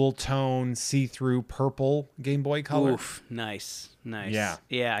jewel tone see-through purple Game Boy Color. Oof, nice.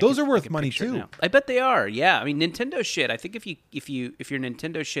 Yeah. Those are worth money too. I bet they are. Yeah, I mean, Nintendo shit. I think if your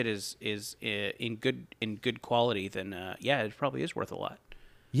Nintendo shit is in good quality, then it probably is worth a lot.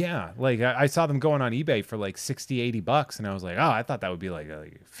 Yeah, like I saw them going on eBay for like $60-$80, and I was like, oh, I thought that would be like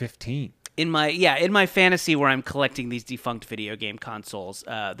 15. In my fantasy where I'm collecting these defunct video game consoles,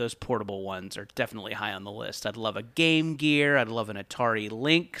 those portable ones are definitely high on the list. I'd love a Game Gear. I'd love an Atari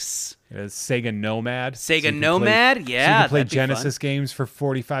Lynx. Sega Nomad. Nomad, yeah. So you can play Genesis games for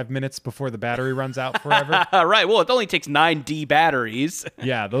 45 minutes before the battery runs out forever. Right. Well, it only takes 9D batteries.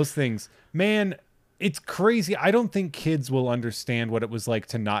 Yeah, those things. Man, it's crazy. I don't think kids will understand what it was like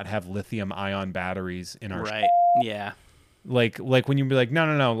to not have lithium-ion batteries in our... Right, yeah. Like when you be like,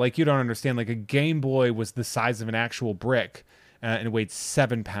 no, like you don't understand. Like a Game Boy was the size of an actual brick, and it weighed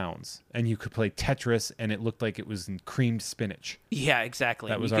 7 pounds, and you could play Tetris, and it looked like it was in creamed spinach. Yeah, exactly.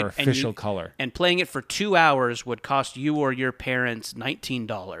 That was our official color. And playing it for 2 hours would cost you or your parents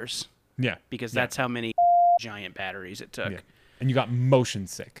 $19. Yeah, because that's how many giant batteries it took. Yeah. And you got motion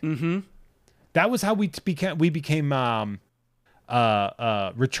sick. Mm-hmm. That was how we became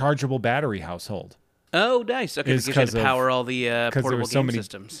rechargeable battery household. Oh, nice. Okay, because you had to power all the portable game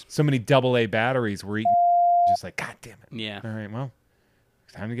systems. So many AA batteries were eating. Just like, God damn it. Yeah. All right, well,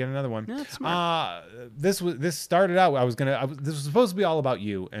 time to get another one. Yeah, that's smart. This started out. This was supposed to be all about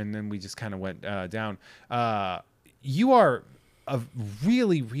you, and then we just kind of went down. You are a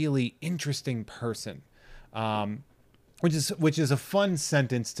really, really interesting person. Which is a fun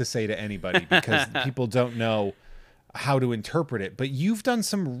sentence to say to anybody because people don't know how to interpret it. But you've done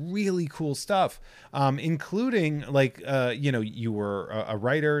some really cool stuff, including like you were a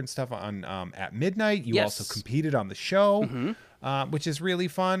writer and stuff on At Midnight. You also competed on the show, which is really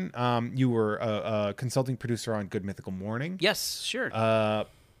fun. You were a consulting producer on Good Mythical Morning. Yes, sure.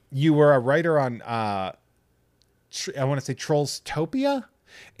 You were a writer on I want to say Trollstopia,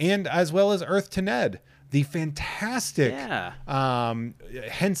 and as well as Earth to Ned, the fantastic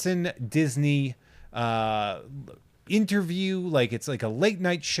Henson Disney interview. Like it's like a late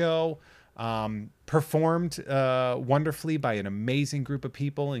night show, performed wonderfully by an amazing group of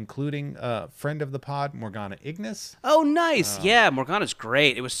people, including a friend of the pod, Morgana Ignis. Oh, nice. Morgana's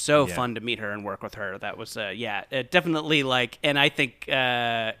great. It was so fun to meet her and work with her. That was, definitely like, and I think,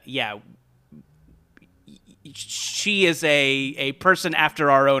 she is a person after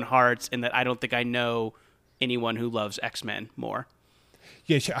our own hearts, in that I don't think I know anyone who loves X-Men more.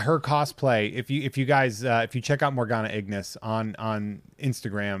 Yeah, her cosplay. If you guys check out Morgana Ignis on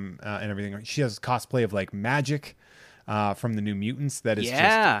Instagram and everything, she has cosplay of like Magic from the New Mutants. That is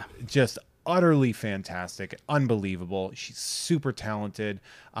just utterly fantastic, unbelievable. She's super talented.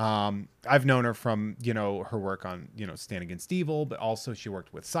 I've known her from, her work on, Stand Against Evil, but also she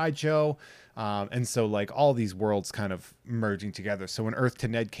worked with Sideshow. And so like all these worlds kind of merging together. So when Earth to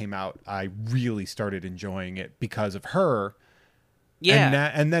Ned came out, I really started enjoying it because of her.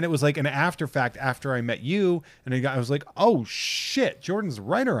 Yeah. And then it was like an after fact after I met you, and I was like, oh shit, Jordan's the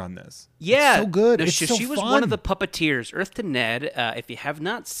writer on this. Yeah. It's so good. No, It's so she was fun. one of the puppeteers. Earth to Ned, if you have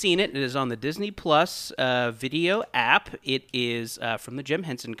not seen it, it is on the Disney Plus video app. It is from the Jim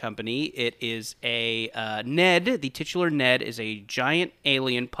Henson Company. It is a Ned, the titular Ned, is a giant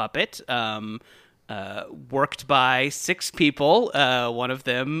alien puppet. Worked by 6 people. One of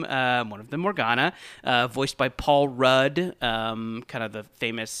them Morgana, voiced by Paul Rudd, kind of the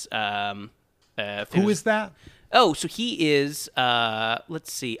famous. Who is that? Oh, so he is.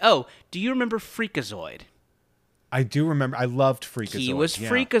 Let's see. Oh, do you remember Freakazoid? I do remember. I loved Freakazoid. He was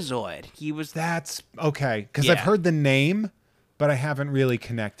Freakazoid. He was. That's okay because Yeah. I've heard the name, but I haven't really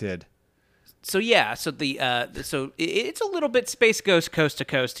connected. So yeah, so it's a little bit Space Ghost Coast to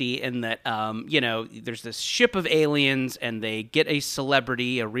Coasty in that there's this ship of aliens and they get a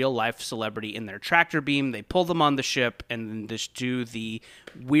celebrity, a real life celebrity in their tractor beam. They pull them on the ship and then just do the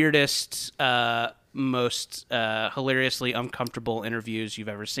weirdest, most hilariously uncomfortable interviews you've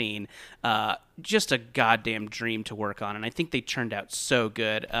ever seen. Just a goddamn dream to work on, and I think they turned out so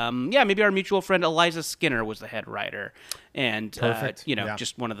good. Maybe our mutual friend Eliza Skinner was the head writer, and Perfect. Yeah.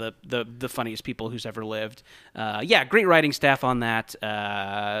 just one of the funniest people who's ever lived. Great writing staff on that.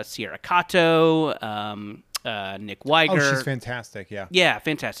 Sierra Cato, Nick Weiger. Oh, she's fantastic. Yeah. Yeah,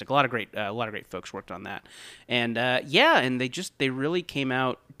 fantastic. A lot of great folks worked on that, and and they really came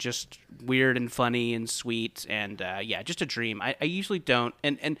out just weird and funny and sweet, and just a dream. I usually don't,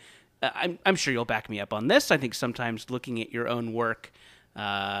 and I'm sure you'll back me up on this. I think sometimes looking at your own work,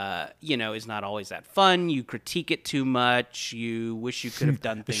 is not always that fun. You critique it too much. You wish you could have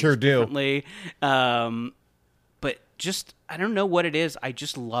done things Sure do. differently. But just, I don't know what it is. I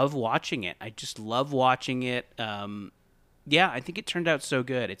just love watching it. I think it turned out so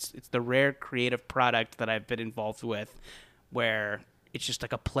good. It's the rare creative product that I've been involved with where it's just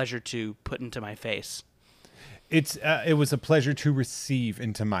like a pleasure to put into my face. It was a pleasure to receive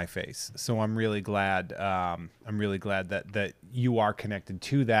into my face. So I'm really glad. I'm really glad that you are connected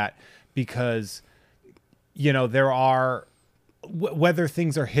to that because, there are whether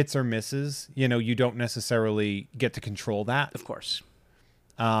things are hits or misses. You don't necessarily get to control that, Of course.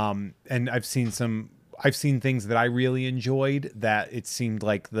 And I've seen things that I really enjoyed that it seemed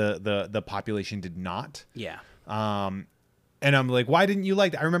like the population did not. Yeah. And I'm like, why didn't you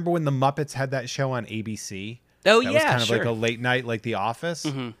like that? I remember when the Muppets had that show on ABC. Oh, That yeah, was kind of sure. like a late night, like The Office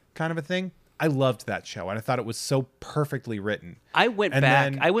kind of a thing. I loved that show, and I thought it was so perfectly written. I went And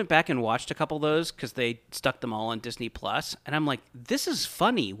back. then- I went back and watched a couple of those because they stuck them all on Disney Plus, and I'm like, "This is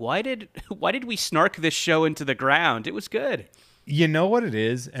funny. Why did we snark this show into the ground? It was good." You know what it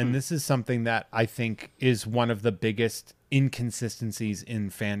is? And this is something that I think is one of the biggest inconsistencies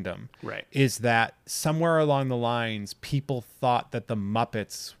in fandom. Right. Is that somewhere along the lines, people thought that the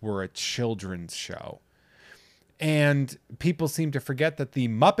Muppets were a children's show. And people seem to forget that the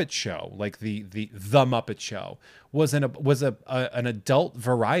Muppet Show, like the Muppet Show, was an adult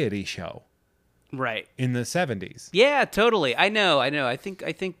variety show Right. in the 70s. Yeah, totally. I know. I think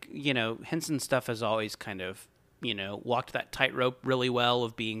Henson stuff has always kind of walked that tightrope really well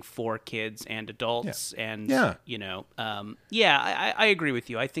of being for kids and adults, and I agree with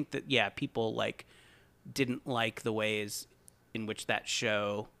you. I think that people didn't like the ways in which that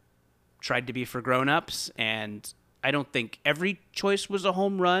show tried to be for grown-ups, and I don't think every choice was a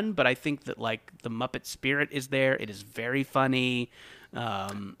home run, but I think that the Muppet spirit is there. It is very funny.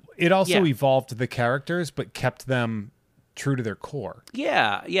 It also Yeah. evolved the characters, but kept them true to their core.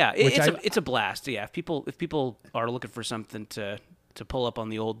 Yeah. Which It's a blast. Yeah, if people are looking for something to pull up on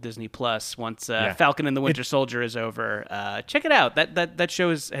the old Disney Plus once Falcon and the Winter Soldier is over, check it out. That show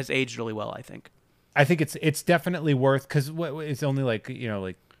has aged really well, I think. I think it's definitely worth, because it's only like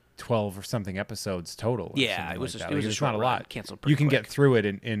 12 or something episodes total. Or Yeah, something it was like a- that. it was Like, a it's short not a run. lot. Canceled pretty You can quick. get through it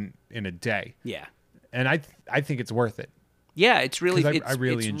in a day, Yeah. and I think it's worth it. Yeah, it's really 'Cause I it's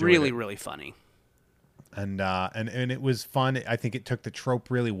really it's enjoyed really it. really funny. And it was fun. I think it took the trope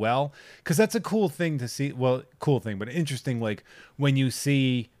really well, because that's a cool thing to see. Well, cool thing, but interesting. Like when you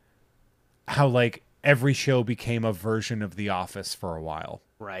see how every show became a version of The Office for a while,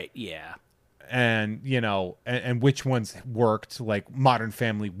 Right. Yeah. and and which ones worked, like Modern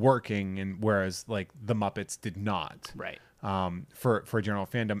Family working, and whereas the Muppets did not. Right. For general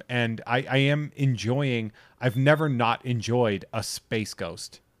fandom, and I am enjoying. I've never not enjoyed a Space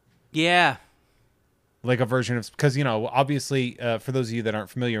Ghost. Yeah. Like a version of, because, obviously, for those of you that aren't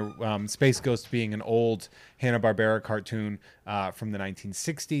familiar, Space Ghost being an old Hanna-Barbera cartoon from the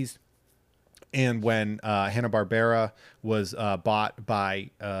 1960s. And when Hanna-Barbera was bought by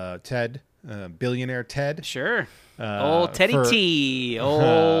Ted, billionaire Ted. Sure. Old Teddy T,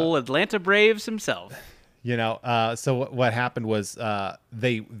 old Atlanta Braves himself. So what happened was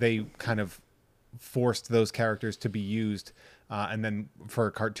they kind of forced those characters to be used, and then for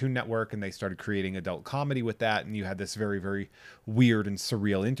Cartoon Network, and they started creating adult comedy with that, and you had this very, very weird and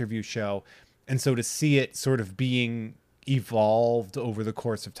surreal interview show. And so to see it sort of being evolved over the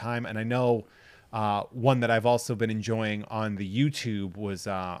course of time, and I know one that I've also been enjoying on the YouTube was,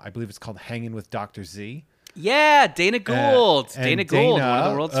 I believe it's called Hanging with Dr. Z. Yeah, Dana Gould. Dana Gould, one of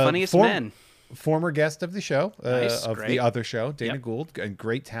the world's funniest men. Former guest of the show, Nice, of great. the other show, Dana Gould, and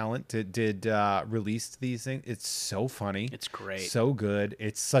great talent. Did release these things. It's so funny. It's great. So good.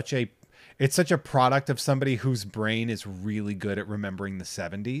 It's such a product of somebody whose brain is really good at remembering the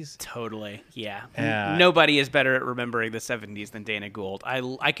 70s. Totally. Yeah. Nobody is better at remembering the 70s than Dana Gould.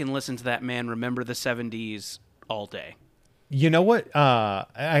 I can listen to that man remember the 70s all day. You know what?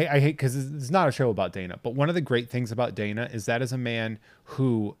 I hate, because it's not a show about Dana, but one of the great things about Dana is that is a man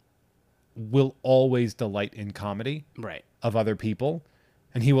who will always delight in comedy of other people,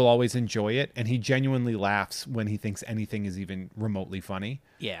 and he will always enjoy it, and he genuinely laughs when he thinks anything is even remotely funny.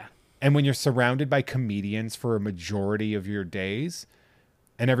 Yeah. And when you're surrounded by comedians for a majority of your days,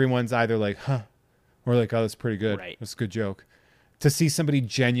 and everyone's either like, huh, or like, oh, that's pretty good. Right. That's a good joke. To see somebody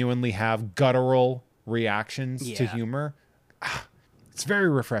genuinely have guttural reactions to humor, it's very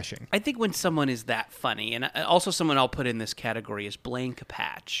refreshing. I think when someone is that funny, and also someone I'll put in this category is Blaine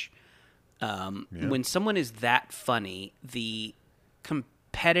Capatch. When someone is that funny, the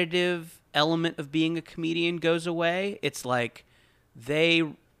competitive element of being a comedian goes away. It's like they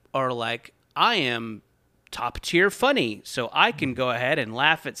are like, I am top tier funny, so I can go ahead and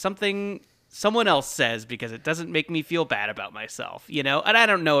laugh at something someone else says because it doesn't make me feel bad about myself, And I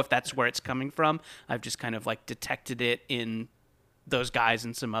don't know if that's where it's coming from. I've just kind of like detected it in those guys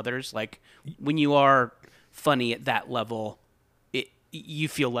and some others. Like when you are funny at that level, you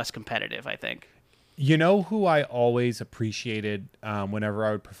feel less competitive, I think. You know who I always appreciated whenever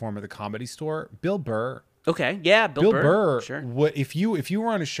I would perform at the Comedy Store? Bill Burr. Okay, yeah, Bill Burr. Sure. If you were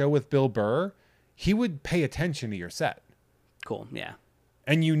on a show with Bill Burr, he would pay attention to your set. Cool, yeah.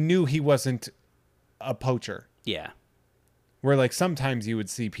 And you knew he wasn't a poacher. Yeah. Where like sometimes you would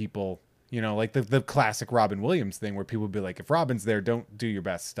see people, like the classic Robin Williams thing where people would be like, if Robin's there, don't do your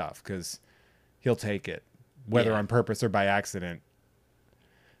best stuff because he'll take it, whether on purpose or by accident.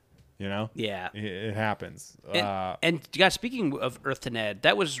 Yeah. It happens. And speaking of Earth to Ned,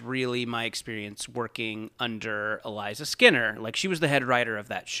 that was really my experience working under Eliza Skinner. Like she was the head writer of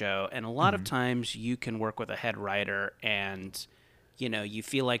that show. And a lot of times you can work with a head writer and, you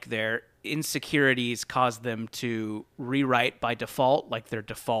feel like their insecurities cause them to rewrite by default. Like their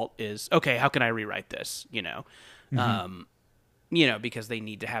default is, okay, how can I rewrite this? Because they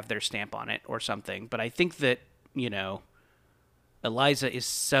need to have their stamp on it or something. But I think that, Eliza is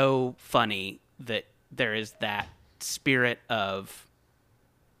so funny that there is that spirit of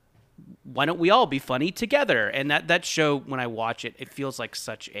why don't we all be funny together? And that show, when I watch it, it feels like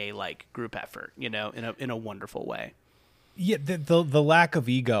such a group effort, in a wonderful way. Yeah, the lack of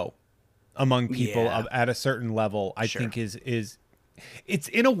ego among people at a certain level, I think is it's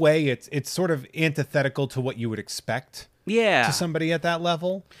in a way it's sort of antithetical to what you would expect. To somebody at that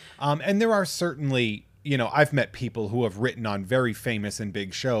level. And there are certainly, I've met people who have written on very famous and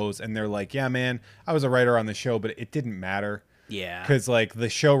big shows, and they're like, yeah, man, I was a writer on the show, but it didn't matter. Yeah. Because, like, the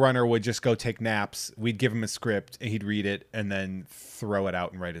showrunner would just go take naps. We'd give him a script, and he'd read it, and then throw it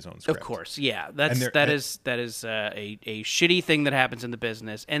out and write his own script. Of course, yeah. That is a shitty thing that happens in the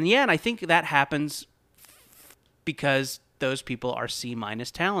business. And, and I think that happens because those people are C-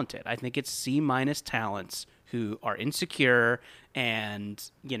 talented. I think it's C- talents who are insecure and,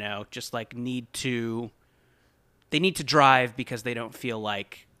 just need to drive because they don't feel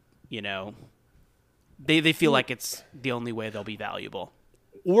like, they feel like it's the only way they'll be valuable.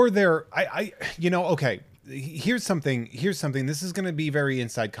 Or they're, okay, here's something, this is going to be very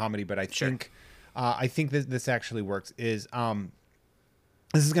inside comedy, but I think that this actually works is,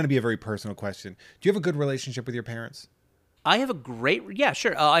 this is going to be a very personal question. Do you have a good relationship with your parents? I have a great,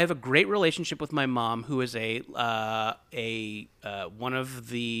 I have a great relationship with my mom, who is a one of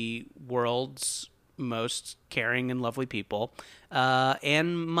the world's most caring and lovely people.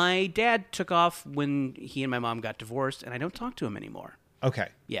 And my dad took off when he and my mom got divorced, and I don't talk to him anymore. Okay.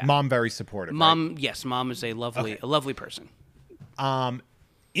 Yeah. Mom very supportive. Mom, right? yes, mom is a lovely person.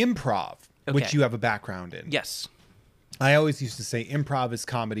 improv, which Okay. you have a background in. Yes. I always used to say improv is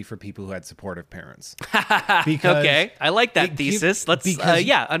comedy for people who had supportive parents. Because Okay. I like that it gives- thesis. Let's because-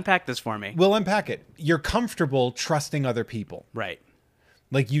 unpack this for me. We'll unpack it. You're comfortable trusting other people. Right.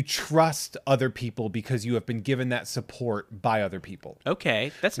 Like you trust other people because you have been given that support by other people.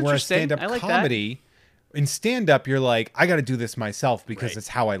 Okay. That's Whereas interesting. stand-up I like comedy, in stand-up, you're like, I got to do this myself because Right. it's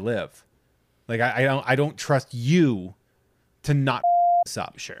how I live. Like I don't trust you to not this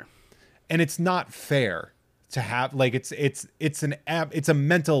up. that. Sure. And it's not fair to have like it's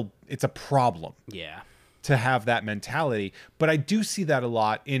a problem Yeah. to have that mentality. But I do see that a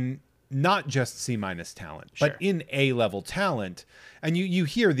lot in not just C- talent, Sure. but in A-level talent. And you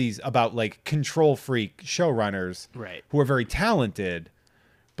hear these about like control freak showrunners Right. who are very talented,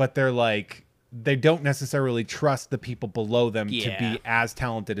 but they're like they don't necessarily trust the people below them to Yeah. be as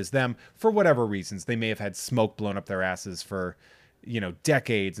talented as them for whatever reasons. They may have had smoke blown up their asses for,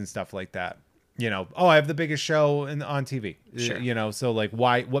 decades and stuff like that. Oh, I have the biggest show on TV. Sure. So like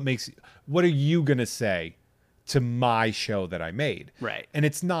what are you going to say to my show that I made? Right. And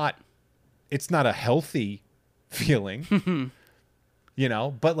it's not a healthy feeling.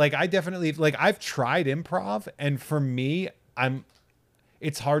 But like I definitely like I've tried improv, and for me,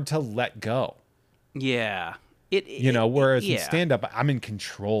 it's hard to let go. Yeah. Whereas in yeah. stand up, I'm in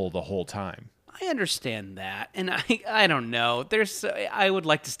control the whole time. I understand that, and I don't know. I would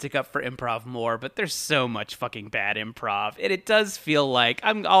like to stick up for improv more, but there's so much fucking bad improv, and it does feel like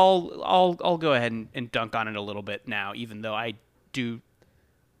I'll go ahead and dunk on it a little bit now, even though I do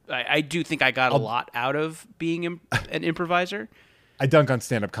think I got a lot out of being an improviser. I dunk on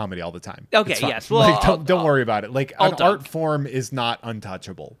stand up comedy all the time. Okay, It's fine. yes. Well, Like, don't worry about it. Like I'll an art dunk. form is not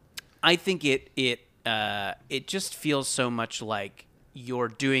untouchable. I think it just feels so much like you're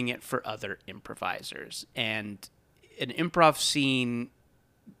doing it for other improvisers, and an improv scene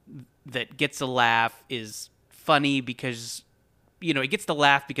that gets a laugh is funny because it gets the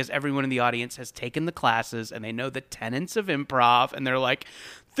laugh because everyone in the audience has taken the classes and they know the tenets of improv, and they're like,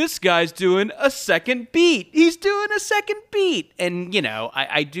 this guy's doing a second beat. He's doing a second beat. And,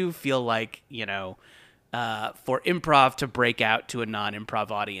 I do feel like, for improv to break out to a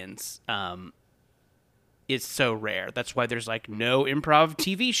non-improv audience is so rare. That's why there's like no improv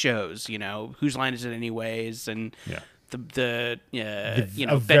TV shows, Whose Line Is It Anyways? And the a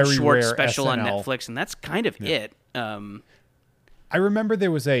Ben very Schwartz rare special on SNL. Netflix. And that's kind of it. I remember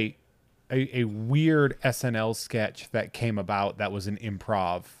there was a weird SNL sketch that came about that was an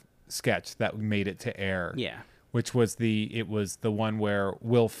improv sketch that made it to air. Yeah. Which was the one where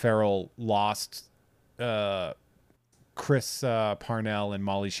Will Ferrell lost Chris Parnell and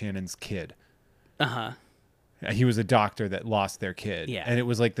Molly Shannon's kid. Uh-huh. He was a doctor that lost their kid. Yeah. And it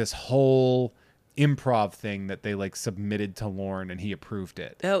was like this whole improv thing that they like submitted to Lorne and he approved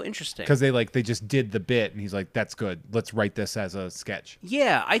it. Oh, interesting. Because they just did the bit and he's like, that's good. Let's write this as a sketch.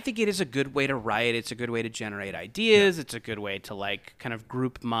 Yeah, I think it is a good way to write. It's a good way to generate ideas. It's a good way to like kind of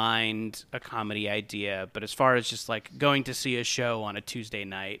group mind a comedy idea. But as far as just like going to see a show on a Tuesday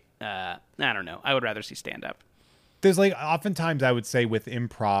night, I don't know. I would rather see stand up. There's like oftentimes I would say with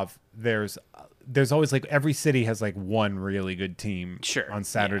improv, there's always like every city has like one really good team Sure, on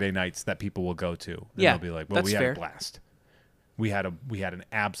Saturday nights that people will go to. And Yeah, they'll be like, well, that's we had fair. a blast. We had an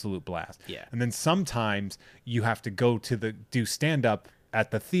absolute blast. Yeah. And then sometimes you have to go to do stand up at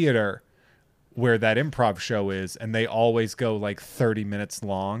the theater where that improv show is, and they always go like 30 minutes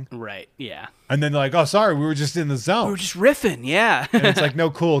long. Right. Yeah. And then they're like, oh, sorry, we were just in the zone. We're just riffing. Yeah. And it's like, no,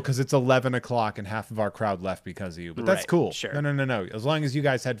 cool, because it's 11 o'clock and half of our crowd left because of you. But that's Right, cool. sure. No. As long as you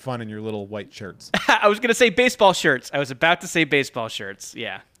guys had fun in your little white shirts. I was gonna say baseball shirts. I was about to say baseball shirts.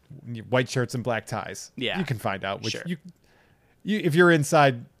 Yeah. White shirts and black ties. Yeah. You can find out. Which Sure. you if you're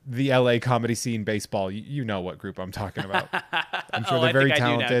inside the LA comedy scene baseball, you know what group I'm talking about. I'm sure Oh, they're I very think I do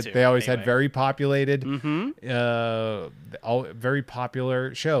now, talented. too. They always Anyway. had very populated, Mm-hmm. all very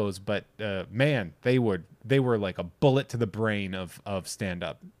popular shows, but man, they were like a bullet to the brain of stand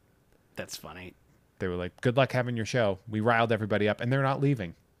up. That's funny. They were like, good luck having your show. We riled everybody up, and they're not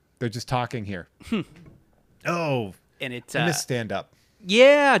leaving. They're just talking here. Oh, And it. I miss stand up.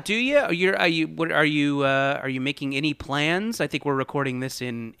 Yeah, do you? Are you making any plans? I think we're recording this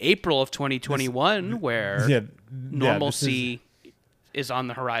in April of 2021, where Yeah, normalcy is on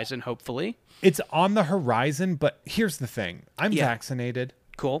the horizon. Hopefully, it's on the horizon. But here's the thing: I'm Yeah. vaccinated.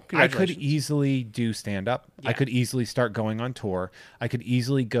 cool. I could Congratulations. easily do stand up. I Yeah. could easily start going on tour. I could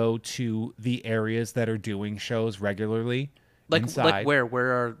easily go to the areas that are doing shows regularly. like inside. where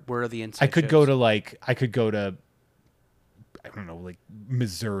are the inside? I could go to I don't know, like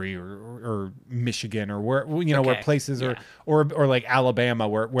Missouri or Michigan or where, you know, where Okay, places yeah. or like Alabama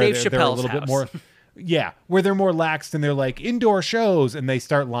where Dave they're a Chappelle's little bit house. more, yeah, where they're more laxed and they're like indoor shows and they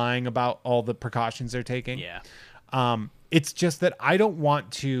start lying about all the precautions they're taking. Yeah. It's just that I don't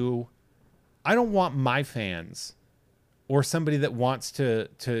want my fans or somebody that wants to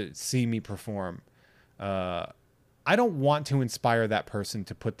see me perform. I don't want to inspire that person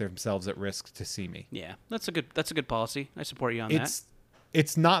to put themselves at risk to see me. Yeah. That's a good policy. I support you on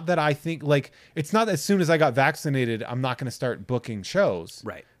It's not that I think like it's not as soon as I got vaccinated, I'm not going to start booking shows.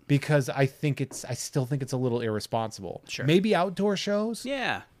 Right. Because I still think it's a little irresponsible. Sure. Maybe outdoor shows. that.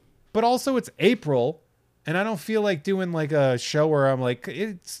 Yeah. But also it's April and I don't feel like doing like a show where I'm like,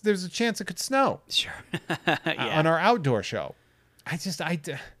 there's a chance it could snow Sure. on our outdoor show.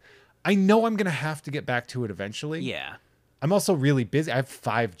 I know I'm going to have to get back to it eventually. Yeah. I'm also really busy. I have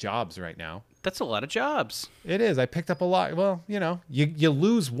 5 jobs right now. That's a lot of jobs. It is. I picked up a lot. Well, you know, you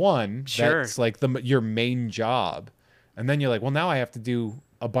lose one. Sure. That's like your main job. And then you're like, well, now I have to do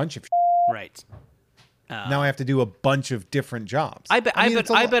a bunch of Right. now I have to do a bunch of different jobs. I bet mean, it's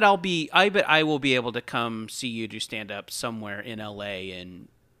a I lot. bet I will be able to come see you do stand up somewhere in LA in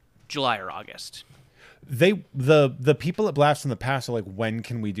July or August. The people at Blast from the Past are like, when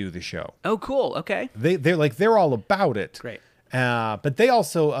can we do the show? Oh, cool. Okay. They're all about it. Great. But they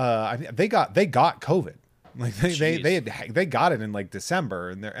also they got COVID. Like they got it in like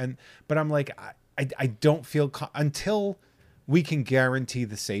December but I'm like I don't feel until we can guarantee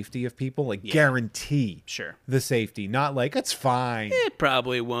the safety of people, like guarantee Sure. the safety, not like it's fine. It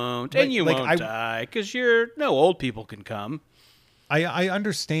probably won't, Like- and you like won't die because no old people can come. I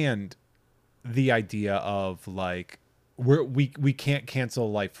understand the idea of like we can't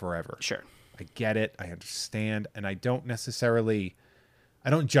cancel life forever. Sure. I get it. I understand. And I don't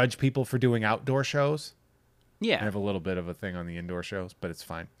judge people for doing outdoor shows. Yeah. I have a little bit of a thing on the indoor shows, but it's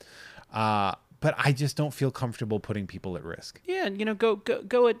fine. But I just don't feel comfortable putting people at risk. Yeah, and go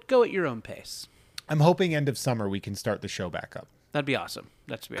at your own pace. I'm hoping end of summer we can start the show back up. That'd be awesome.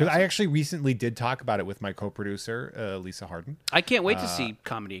 Because I actually recently did talk about it with my co-producer, Lisa Harden. I can't wait to see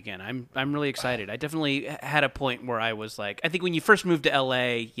comedy again. I'm really excited. I definitely had a point where I was like, I think when you first moved to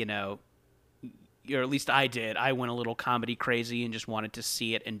LA, you know, or at least I did, I went a little comedy crazy and just wanted to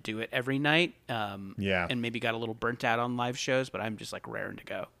see it and do it every night. Yeah. And maybe got a little burnt out on live shows, but I'm just like raring to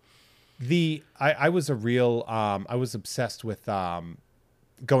go. I was a real I was obsessed with going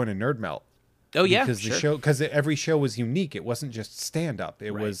to Nerd Melt. Oh yeah, because every show was unique. It wasn't just stand up.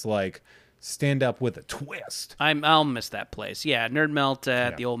 It was like stand up with a twist. I'll miss that place. Yeah, Nerd Melt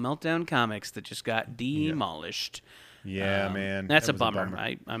at the old Meltdown Comics that just got demolished. Yeah, man. That's That a was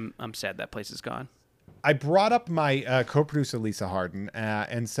bummer. I'm sad that place is gone. I brought up my co-producer Lisa Harden,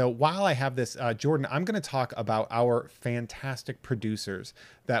 and so while I have this, Jordan, I'm going to talk about our fantastic producers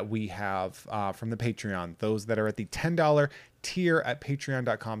that we have from the Patreon. Those that are at the $10 tier at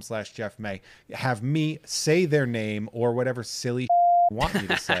patreon.com/Jeff May. Have me say their name or whatever silly you want me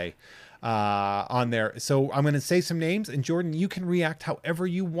to say on there. So I'm going to say some names, and Jordan, you can react however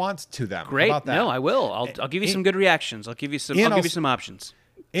you want to them. Great. How about that? No, I will. I'll give you some good reactions. I'll give you some options.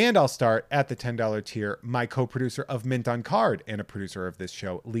 And I'll start at the $10 tier, my co-producer of Mint on Card and a producer of this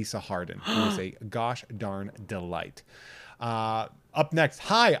show, Lisa Harden, who is a gosh darn delight. Up next,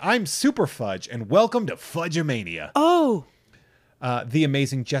 hi, I'm Super Fudge, and welcome to Fudgemania. Oh, The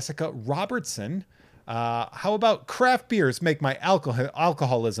amazing Jessica Robertson. How about craft beers make my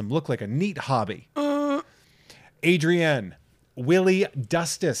alcoholism look like a neat hobby? Adrienne, Willie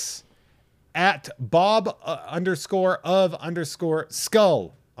Dustis, at Bob _of_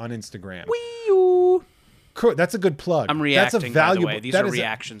 skull on Instagram. wee-oo. Cool. That's a good plug. I'm reacting. That's a valuable. By the way. These that are is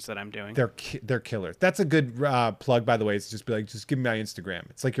reactions that I'm doing. they're killers. That's a good plug, by the way. It's just be like, just give me my Instagram.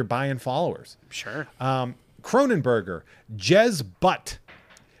 It's like you're buying followers. Sure. Cronenberger, Jez Butt,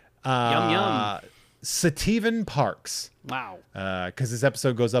 Yum. Sativan Parks, Wow. because this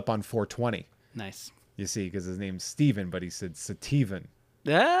episode goes up on 420. Nice. You see, because his name's Steven, but he said Sativan.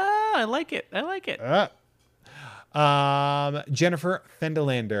 Ah, I like it. Jennifer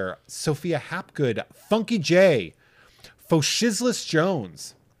Fendelander, Sophia Hapgood, Funky J, Foshizless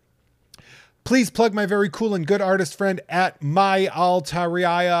Jones. Please plug my very cool and good artist friend at My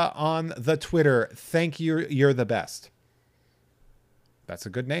Altaria on the Twitter. Thank you. You're the best. That's a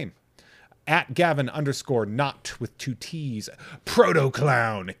good name. At Gavin _not with 2 T's. Proto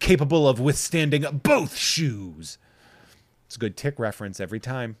Clown, capable of withstanding both shoes. It's a good Tick reference every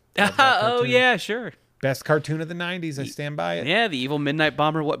time. Love that Oh cartoon. yeah, sure. Best cartoon of the 90s. I stand by it. Yeah, the evil midnight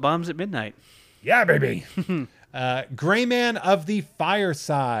bomber. What bombs at midnight? Yeah, baby. Gray Man of the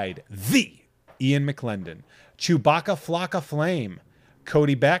Fireside. The Ian McClendon, Chewbacca Flocka Flame,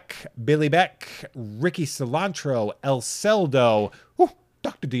 Cody Beck, Billy Beck, Ricky Cilantro, El Celdo,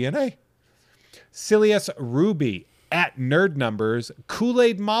 Dr. DNA, Silius Ruby, at Nerd Numbers,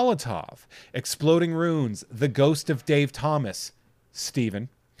 Kool-Aid Molotov, Exploding Runes, The Ghost of Dave Thomas, Steven,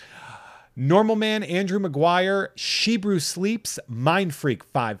 Normal Man Andrew McGuire, Shebrew Sleeps, Mind Freak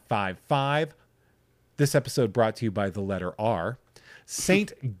 555. This episode brought to you by the letter R.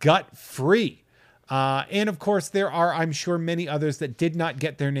 Saint Gut Free. And of course, there are, I'm sure, many others that did not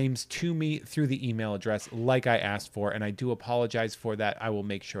get their names to me through the email address like I asked for. And I do apologize for that. I will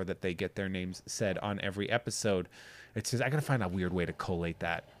make sure that they get their names said on every episode. It's just, I got to find a weird way to collate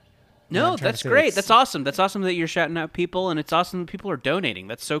that. No, that's great. That's awesome. That's awesome that you're shouting out people, and it's awesome that people are donating.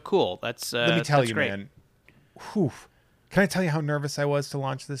 That's so cool. Let me tell you, great. Man. Whew. Can I tell you how nervous I was to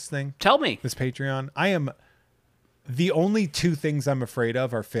launch this thing? Tell me. This Patreon. I am... The only two things I'm afraid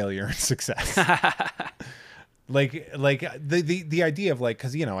of are failure and success. like the idea of like,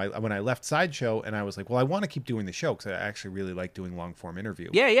 because, you know, when I left Sideshow and I was like, well, I want to keep doing the show because I actually really like doing long form interview.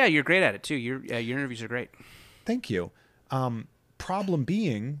 Yeah, you're great at it too. Your interviews are great. Thank you. Problem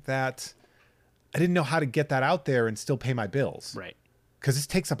being that I didn't know how to get that out there and still pay my bills. Right. Because this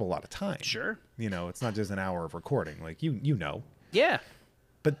takes up a lot of time. Sure. You know, it's not just an hour of recording. Like, you know. Yeah.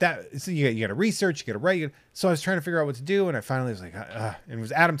 But so you got to research, you got to write. So I was trying to figure out what to do, and I finally was like, and it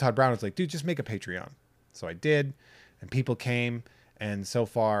was Adam Todd Brown. I was like, dude, just make a Patreon. So I did, and people came, and so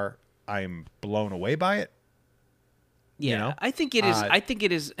far I'm blown away by it. Yeah, you know? I think it is. I think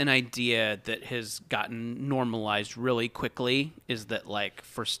it is an idea that has gotten normalized really quickly. Is that like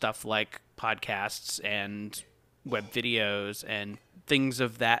for stuff like podcasts and web videos and things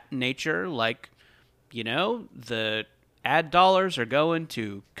of that nature, like, you know, the ad dollars are going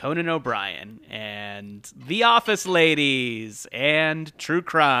to Conan O'Brien and The Office Ladies and True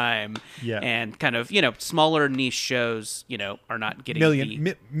Crime, and kind of, you know, smaller niche shows, you know, are not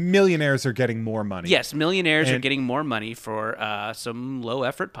getting millionaires are getting more money. Yes, millionaires are getting more money for some low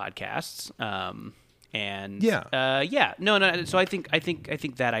effort podcasts. No. So I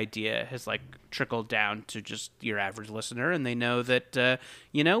think that idea has like trickled down to just your average listener, and they know that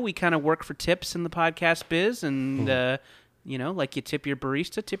you know, we kind of work for tips in the podcast biz, and you know, like you tip your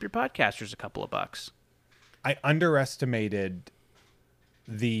barista, tip your podcasters a couple of bucks. I underestimated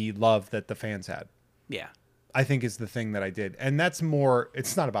the love that the fans had. Yeah, I think is the thing that I did, and that's more.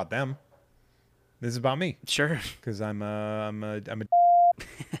 It's not about them. This is about me. Sure, because I'm a.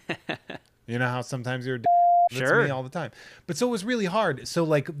 You know how sometimes you're that's sure. me all the time. But so it was really hard. So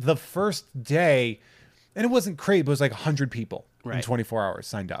like the first day, and it wasn't crazy, but it was like 100 people in 24 hours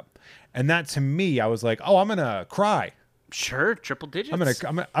signed up. And that to me, I was like, oh, I'm going to cry. Sure, triple digits.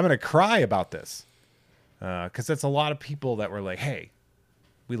 I'm gonna cry about this. Because that's a lot of people that were like, hey,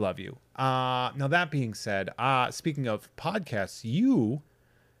 we love you. Now that being said, speaking of podcasts, you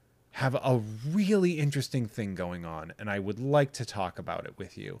have a really interesting thing going on, and I would like to talk about it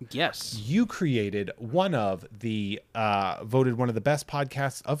with you. Yes. You created one of the, voted one of the best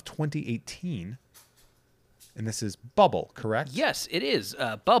podcasts of 2018, and this is Bubble, correct? Yes, it is.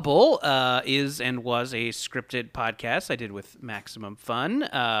 Bubble is and was a scripted podcast I did with Maximum Fun,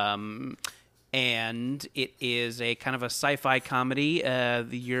 and it is a kind of a sci-fi comedy.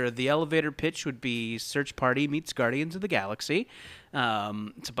 The elevator pitch would be Search Party meets Guardians of the Galaxy.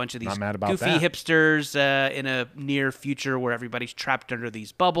 It's a bunch of these goofy hipsters in a near future where everybody's trapped under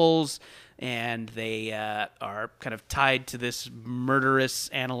these bubbles, and they are kind of tied to this murderous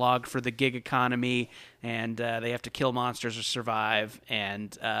analog for the gig economy, and they have to kill monsters or survive.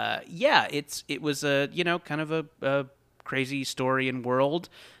 And it was a, you know, kind of a crazy story and world.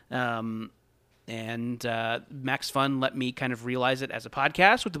 And Max Fun let me kind of realize it as a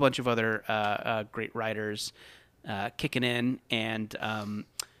podcast with a bunch of other great writers kicking in, and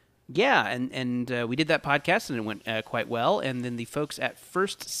we did that podcast, and it went quite well. And then the folks at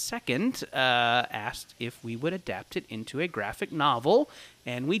First Second asked if we would adapt it into a graphic novel,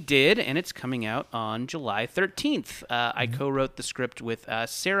 and we did, and it's coming out on July 13th. I co-wrote the script with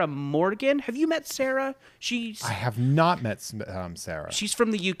Sarah Morgan. Have you met Sarah? I have not met Sarah. She's from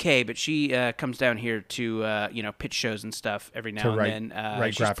the UK, but she comes down here to pitch shows and stuff every now and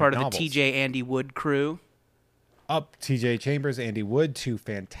then. She's part of the TJ Andy Wood crew. Up TJ Chambers, Andy Wood, two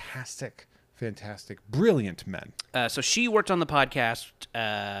fantastic fantastic, brilliant men. So she worked on the podcast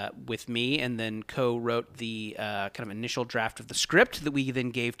with me and then co-wrote the kind of initial draft of the script that we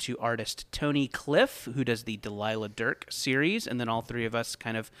then gave to artist Tony Cliff, who does the Delilah Dirk series, and then all three of us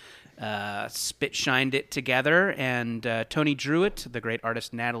kind of spit-shined it together, and Tony drew it. The great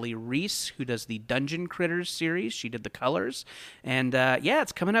artist Natalie Reese, who does the Dungeon Critters series, she did the colors, and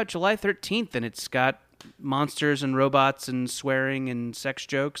it's coming out July 13th, and it's got monsters and robots and swearing and sex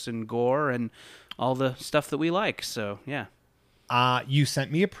jokes and gore and all the stuff that we like. So yeah. You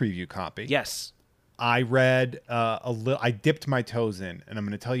sent me a preview copy. Yes. I read a little. I dipped my toes in, and I'm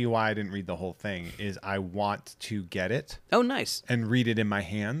going to tell you why I didn't read the whole thing. Is I want to get it. Oh, nice. And read it in my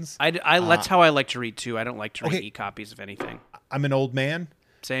hands. That's how I like to read too. I don't like to read Okay. e-copies of anything. I'm an old man.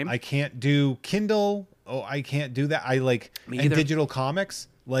 Same. I can't do Kindle. Oh, I can't do that. I like Me and either. digital comics.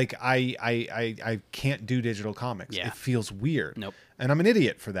 Like I can't do digital comics. Yeah. It feels weird. Nope. And I'm an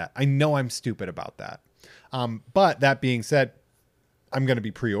idiot for that. I know I'm stupid about that. But that being said, I'm going to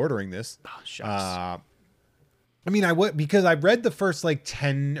be pre-ordering this. Oh, shucks. I mean, I would because I read the first like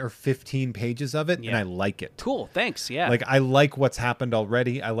 10 or 15 pages of it, and Yeah. I like it. Cool. Thanks. Yeah. Like I like what's happened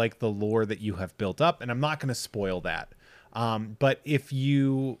already. I like the lore that you have built up, and I'm not going to spoil that. But if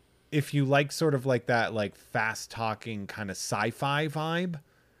you like sort of like that like fast talking kind of sci-fi vibe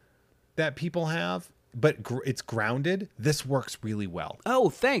that people have, but it's grounded, this works really well. Oh,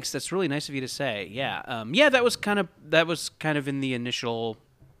 thanks. That's really nice of you to say. Yeah. That was kind of in the initial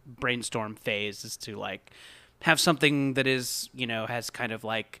brainstorm phase, is to like have something that is, has kind of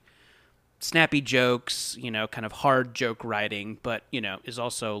like snappy jokes, kind of hard joke writing, but, is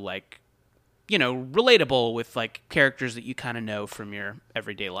also like, relatable with like characters that you kind of know from your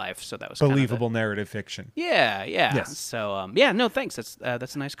everyday life. So that was Believable narrative fiction. Yeah. Yes. So, no, thanks.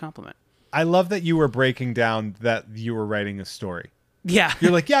 That's a nice compliment. I love that you were breaking down that you were writing a story. Yeah.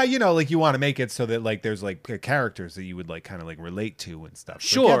 You're like, yeah, like you want to make it so that like there's like characters that you would like kind of like relate to and stuff.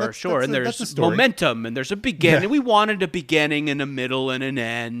 Sure. And there's momentum and there's a beginning. Yeah. We wanted a beginning and a middle and an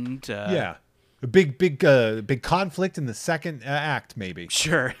end. Yeah. A big conflict in the second act, maybe.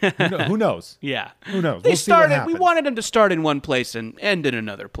 Sure. Who knows? Yeah. Who knows? They We'll see what started. We happens. wanted them to start in one place and end in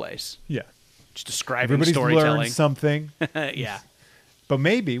another place. Yeah. Just describing Everybody's storytelling. learned something, Yeah. but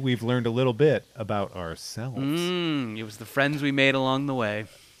maybe we've learned a little bit about ourselves. It was the friends we made along the way.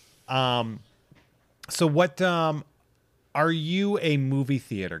 So what are you a movie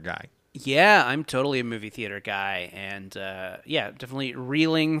theater guy? Yeah, I'm totally a movie theater guy, and definitely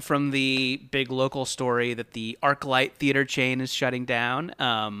reeling from the big local story that the ArcLight theater chain is shutting down.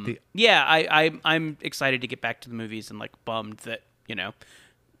 I'm excited to get back to the movies, and like bummed that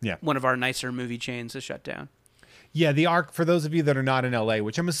one of our nicer movie chains is shut down. Yeah, the Arc, for those of you that are not in LA,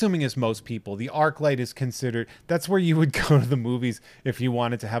 which I'm assuming is most people, the ArcLight is considered, that's where you would go to the movies if you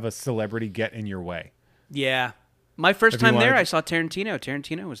wanted to have a celebrity get in your way. Yeah. My first If you time there, wanted- I saw Tarantino.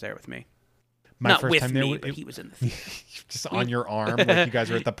 Tarantino was there with me. My Not first with time me, there, but he was in the theater. just on your arm, like you guys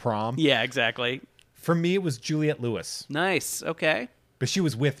were at the prom. Yeah, exactly. For me, it was Juliette Lewis, Nice. Okay. but she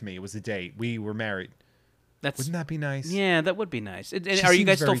was with me. It was a date. We were married. Wouldn't that be nice? Yeah, that would be nice. And She are you seems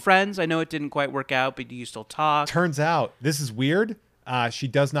guys still very- friends? I know it didn't quite work out, but do you still talk? Turns out, this is weird. She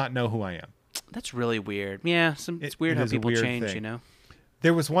does not know who I am. That's really weird. Yeah, it's weird it how is a people weird change, thing.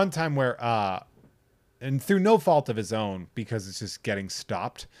 There was one time where, and through no fault of his own, because it's just getting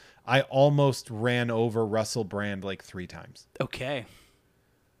stopped, I almost ran over Russell Brand like 3 times. Okay.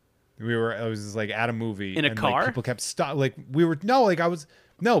 I was just like at a movie In a and, car? Like, people kept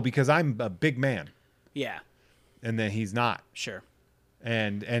because I'm a big man, Yeah, and then he's not, sure.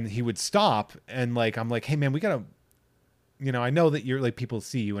 and he would stop, and like I'm like, hey man, we gotta, I know that you're like people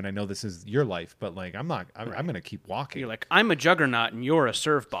see you, and I know this is your life, but like I'm gonna keep walking. You're like, I'm a juggernaut and you're a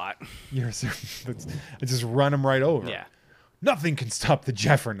servbot. I just run him right over. Yeah. Nothing can stop the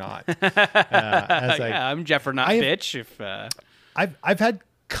Jeffernaut. I'm Jeffernaut, bitch. If I've had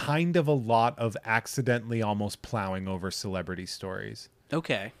kind of a lot of accidentally almost plowing over celebrity stories.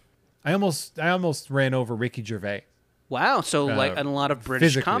 Okay. I almost ran over Ricky Gervais. Wow. So like and a lot of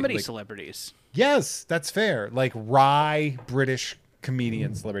British physically, comedy like- celebrities. Yes, that's fair. Like wry British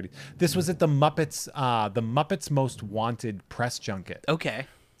comedian celebrities. This was at the Muppets Most Wanted press junket. Okay.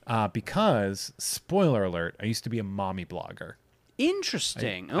 Because, spoiler alert, I used to be a mommy blogger.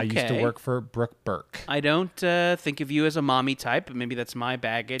 Interesting. Okay. I used to work for Brooke Burke. I don't think of you as a mommy type, but maybe that's my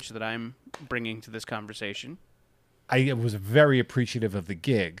baggage that I'm bringing to this conversation. I was very appreciative of the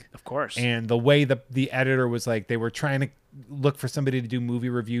gig. Of course. And the way the editor was like, they were trying to look for somebody to do movie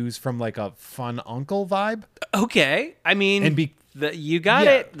reviews from like a fun uncle vibe. Okay. I mean, And you got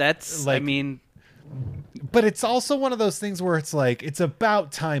yeah, it. That's, like- But it's also one of those things where it's like, it's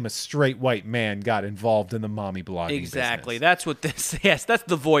about time a straight white man got involved in the mommy blogging Exactly. business. That's what this. Yes, that's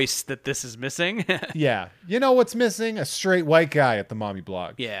the voice that this is missing. Yeah. You know what's missing? A straight white guy at the mommy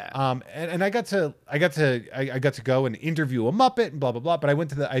blog. Yeah. And I got to go and interview a Muppet and blah blah blah. But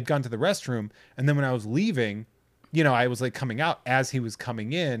I'd gone to the restroom, and then when I was leaving, I was like coming out as he was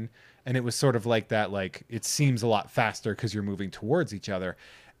coming in, and it was sort of like that, like it seems a lot faster because you're moving towards each other,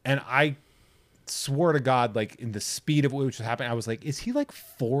 and I swore to God, like in the speed of which was happening, I was like, is he like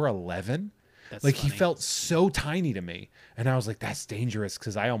 4'11"? That's Like funny. he felt so tiny to me, and I was like, that's dangerous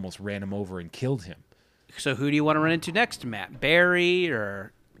because I almost ran him over and killed him. So who do you want to run into next? Matt Berry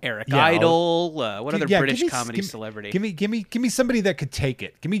or Eric Yeah, Idle? What other Yeah, British give me- comedy give me- celebrity? Give me somebody that could take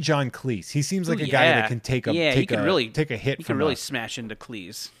it. Give me John Cleese. He seems like Ooh, a guy yeah. that can take a yeah, take he could a really take a hit He from could really a, smash into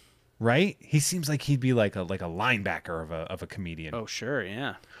Cleese. right. He seems like he'd be like a linebacker of a comedian. Oh sure,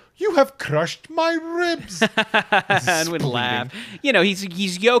 yeah. You have crushed my ribs. And would laugh.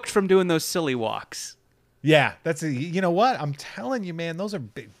 He's yoked from doing those silly walks. Yeah, you know what? I'm telling you, man, those are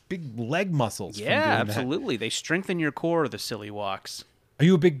big leg muscles. from Yeah, doing that. absolutely. They strengthen your core, the silly walks. Are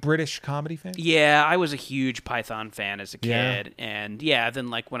you a big British comedy fan? Yeah, I was a huge Python fan as a Yeah. kid, and then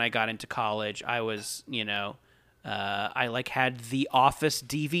like when I got into college, I was I like had the Office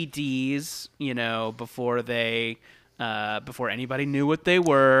DVDs, before anybody knew what they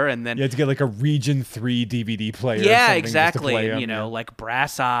were, and then You had to get like a Region 3 DVD player. or yeah, something just to exactly, play and, 'em, yeah. like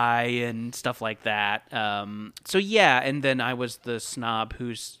Brass Eye and stuff like that. So yeah, and then I was the snob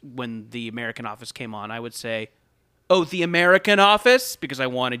who's when the American Office came on, I would say, "Oh, the American Office," because I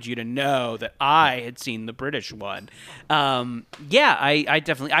wanted you to know that I had seen the British one. Yeah, I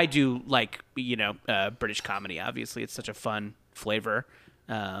definitely I do like British comedy. Obviously, it's such a fun flavor,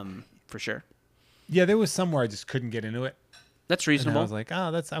 for sure. Yeah, there was somewhere I just couldn't get into it. That's And reasonable. I was like,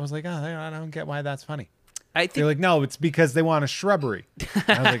 I don't get why that's funny. I They're think like, no, it's because they want a shrubbery.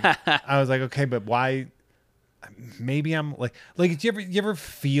 I was like, okay, but why? Maybe I'm like, do you ever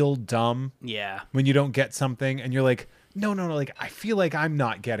feel dumb yeah. when you don't get something and you're like, no, like I feel like I'm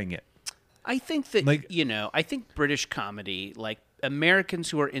not getting it. I think that Like- I think British comedy, like Americans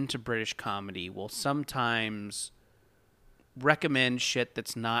who are into British comedy, will sometimes recommend shit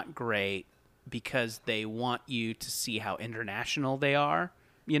that's not great because they want you to see how international they are.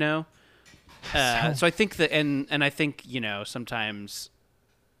 So I think that, and I think sometimes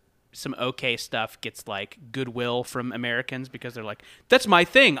some okay stuff gets like goodwill from Americans because they're like, that's my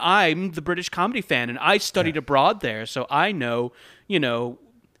thing. I'm the British comedy fan and I studied abroad there, so I know,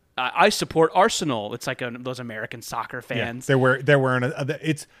 I support Arsenal. It's like those American soccer fans. Yeah, they're wearing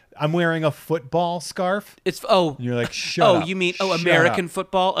I'm wearing a football scarf. It's And you're like, shut up. you mean Shut American up.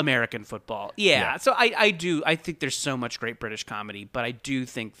 football? American football. Yeah. Yeah. So I think there's so much great British comedy, but I do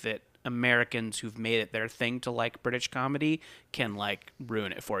think that Americans who've made it their thing to like British comedy can like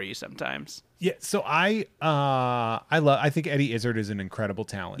ruin it for you sometimes. Yeah, so I think Eddie Izzard is an incredible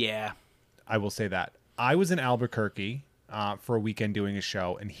talent. Yeah. I will say that. I was in Albuquerque for a weekend doing a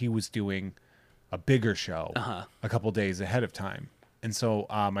show, and he was doing a bigger show a couple days ahead of time. And so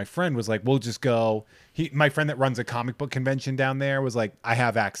my friend was like, we'll just go. My friend that runs a comic book convention down there was like, I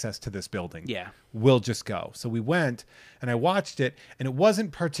have access to this building. Yeah. We'll just go. So we went, and I watched it, and it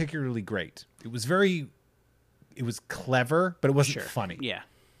wasn't particularly great. It was clever, but it wasn't funny. Yeah.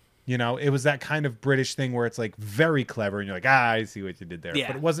 It was that kind of British thing where it's like very clever, and you're like, I see what you did there. Yeah.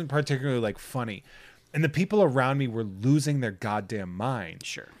 But it wasn't particularly like funny. And the people around me were losing their goddamn mind.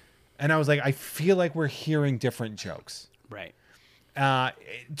 Sure. And I was like, I feel like we're hearing different jokes. Right.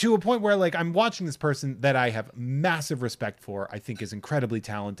 To a point where like I'm watching this person that I have massive respect for, I think is incredibly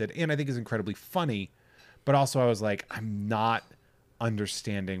talented, and I think is incredibly funny. But also I was like, I'm not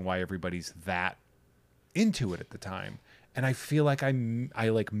understanding why everybody's that into it at the time. And I feel like I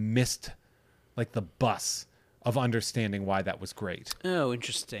like missed like the bus of understanding why that was great. Oh,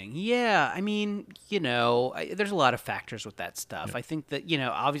 interesting. Yeah, I mean, there's a lot of factors with that stuff. Yeah. I think that,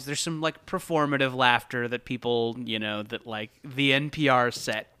 obviously there's some like performative laughter that people, that like the NPR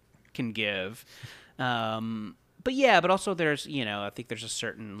set can give. But also there's, I think there's a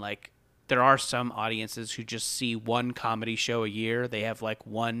certain like, there are some audiences who just see one comedy show a year. They have like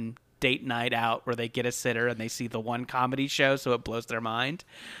one date night out where they get a sitter and they see the one comedy show, so it blows their mind.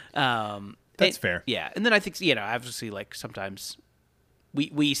 That's fair. Yeah, and then I think obviously like sometimes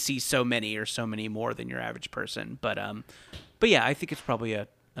we see so many more than your average person, but yeah, I think it's probably a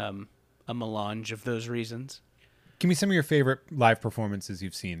melange of those reasons. Give me some of your favorite live performances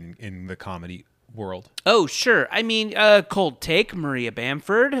you've seen in the comedy world. Oh, sure. I mean, Cold Take, Maria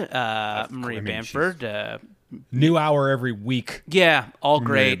Bamford. New hour every week. Yeah, all from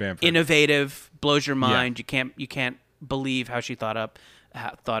Mary great, Bamford. innovative, blows your mind. You can't believe how she thought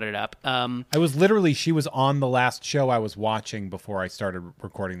it up. I was literally, she was on the last show I was watching before I started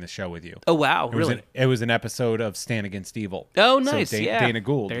recording the show with you. Oh wow, really? It was an episode of Stan Against Evil. Oh, nice. So Yeah. Dana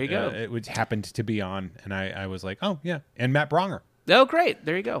Gould. There you go. It happened to be on, and I was like, oh yeah, and Matt Bronger. Oh, great.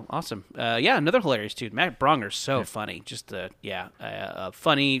 There you go. Awesome. Yeah, another hilarious dude. Matt Bronger's so funny. Just,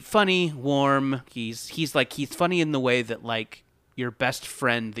 funny, warm. He's funny in the way that, like, your best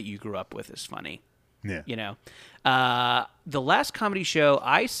friend that you grew up with is funny. Yeah. You know? The last comedy show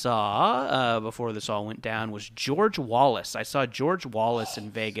I saw before this all went down was George Wallace. I saw George Wallace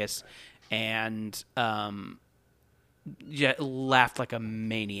in Vegas and laughed like a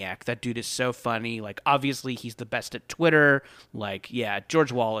maniac. That dude is so funny. Like, obviously, he's the best at Twitter. Like, yeah,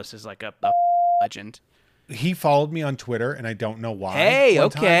 George Wallace is like a legend. He followed me on Twitter, and I don't know why. Hey, one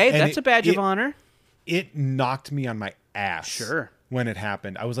okay. time, and That's a badge of honor. It knocked me on my ass. Sure. When it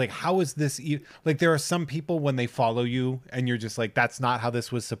happened, I was like, how is this like, there are some people when they follow you and you're just like, that's not how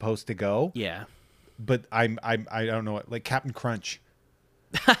this was supposed to go. Yeah. But I don't know, like Captain Crunch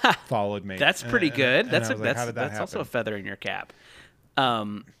followed me. That's pretty good. And I was like, how did that that's happen? also a feather in your cap.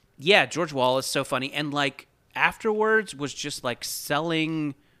 Yeah, George Wallace, so funny. And like afterwards was just like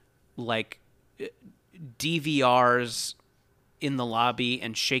selling like DVRs in the lobby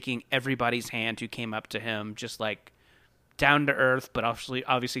and shaking everybody's hand who came up to him, just like down to earth, but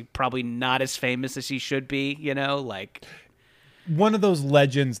obviously probably not as famous as he should be, you know, like one of those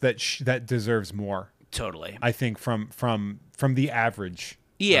legends that deserves more. Totally. I think from the average.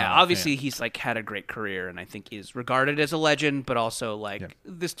 Yeah, obviously fan. he's like had a great career and I think is regarded as a legend, but also like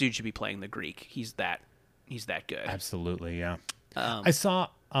this dude should be playing the Greek. He's that good. Absolutely, yeah. I saw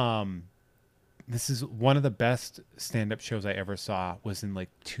this is one of the best stand-up shows I ever saw was in like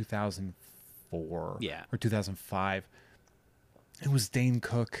 2004 or 2005. It was Dane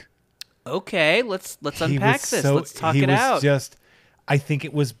Cook. Okay, let's unpack this. Let's talk it out. I think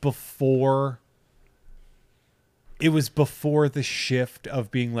it was before the shift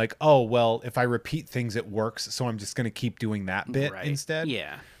of being like, oh, well, if I repeat things, it works. So I'm just going to keep doing that bit instead.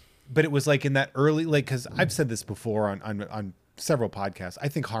 Yeah. But it was like in that early, like, because I've said this before on several podcasts. I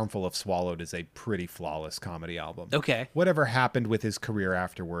think Harmful of Swallowed is a pretty flawless comedy album. Okay. Whatever happened with his career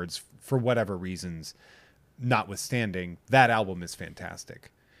afterwards, for whatever reasons, notwithstanding, that album is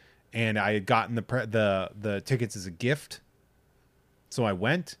fantastic. And I had gotten the tickets as a gift, so I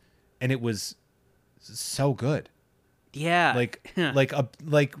went, and it was so good. Yeah, like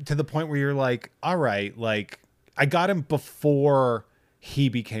to the point where you're like, all right, like I got him before he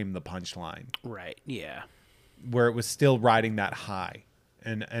became the punchline, right? Yeah, where it was still riding that high,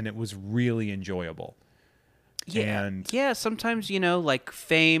 and it was really enjoyable. Yeah, and yeah. Sometimes like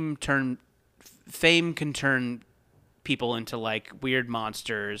fame can turn people into like weird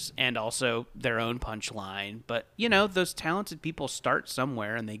monsters and also their own punchline. But those talented people start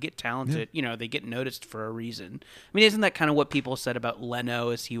somewhere and they get talented. Yeah. They get noticed for a reason. I mean, isn't that kind of what people said about Leno?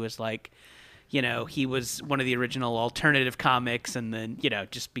 As he was like, he was one of the original alternative comics, and then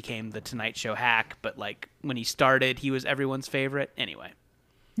just became the Tonight Show hack. But like when he started, he was everyone's favorite. Anyway.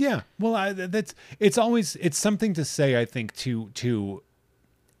 Yeah, well, it's something to say. I think to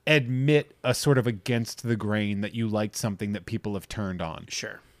admit a sort of against the grain that you liked something that people have turned on.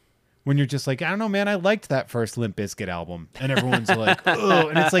 Sure. When you're just like, I don't know, man, I liked that first Limp Bizkit album, and everyone's like, oh,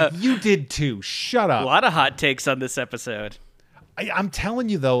 and it's like, you did too. Shut up. A lot of hot takes on this episode. I'm telling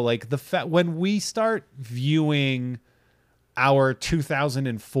you though, like when we start viewing our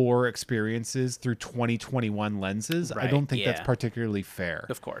 2004 experiences through 2021 lenses, right, I don't think that's particularly fair.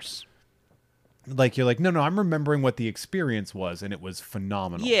 Of course. Like you're like, no, I'm remembering what the experience was, and it was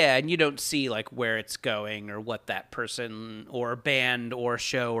phenomenal. Yeah, and you don't see like where it's going or what that person or band or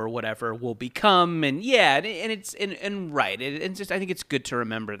show or whatever will become, and right. And just I think it's good to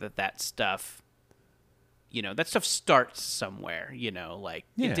remember that stuff, that stuff starts somewhere. Like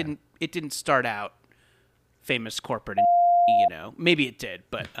it didn't start out famous corporate, and maybe it did,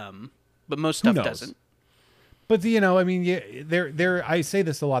 but most stuff doesn't. But I mean, there. I say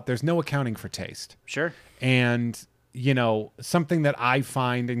this a lot. There's no accounting for taste. Sure. And something that I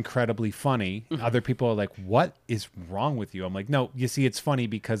find incredibly funny. Mm-hmm. Other people are like, "What is wrong with you?" I'm like, "No, you see, it's funny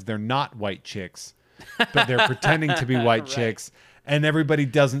because they're not white chicks, but they're pretending to be white chicks, and everybody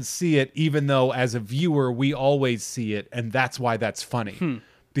doesn't see it, even though as a viewer we always see it, and that's why that's funny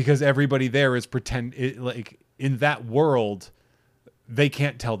because everybody there is like in that world." They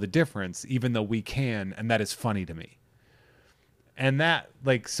can't tell the difference, even though we can, and that is funny to me. And that,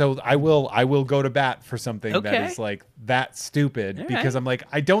 like, so I will go to bat for something Okay. that is like that stupid All because right. I'm like,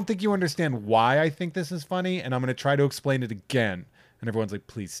 I don't think you understand why I think this is funny, and I'm going to try to explain it again. And everyone's like,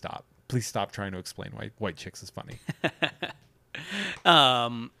 please stop trying to explain why White Chicks is funny.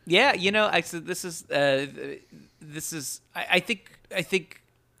 Yeah, I said this is I think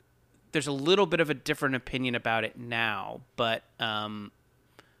there's a little bit of a different opinion about it now, but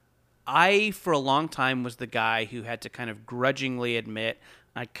I for a long time was the guy who had to kind of grudgingly admit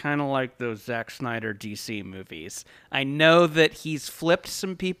I kind of like those Zack Snyder DC movies. I know that he's flipped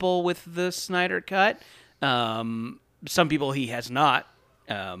some people with the Snyder cut. Some people he has not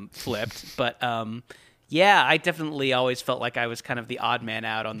flipped, but yeah, I definitely always felt like I was kind of the odd man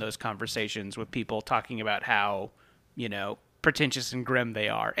out on those conversations with people talking about how, pretentious and grim they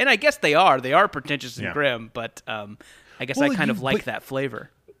are. And I guess they are. They are pretentious and Yeah. grim, but I guess Well, I kind you- of like but- that flavor.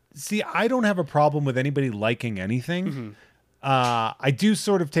 See, I don't have a problem with anybody liking anything. Mm-hmm. I do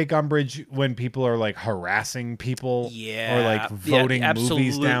sort of take umbrage when people are like harassing people Yeah. or like voting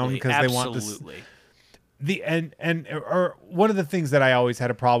movies down because they want this. Absolutely. Or one of the things that I always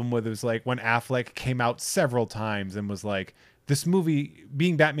had a problem with was like when Affleck came out several times and was like, this movie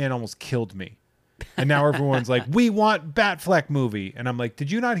being Batman almost killed me. And now everyone's like, we want Batfleck movie. And I'm like,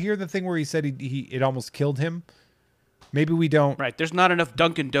 did you not hear the thing where he said it almost killed him? Maybe we don't. Right. There's not enough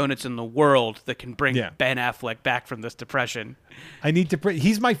Dunkin' Donuts in the world that can bring Yeah. Ben Affleck back from this depression. I need to.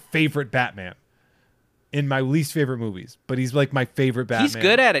 He's my favorite Batman in my least favorite movies, but he's like my favorite Batman. He's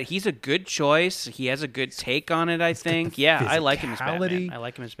good at it. He's a good choice. He has a good take on it, I think. Yeah, I like him as Batman. physicality. I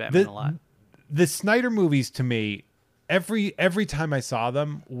like him as Batman a lot. The Snyder movies, to me, every time I saw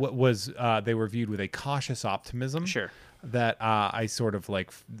them, they were viewed with a cautious optimism. Sure. That I sort of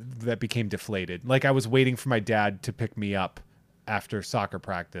like that became deflated. Like I was waiting for my dad to pick me up after soccer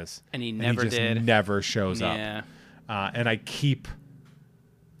practice, And he never just did. never shows Yeah. up. And I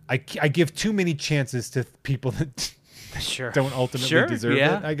give too many chances to people that Sure. don't ultimately Sure, deserve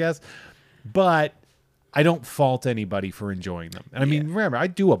yeah. it, I guess. But I don't fault anybody for enjoying them. And I mean, remember, I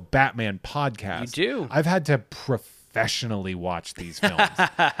do a Batman podcast. You do. I've had to professionally watch these films.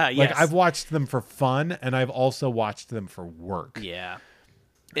 Like Yes. I've watched them for fun, and I've also watched them for work. Yeah.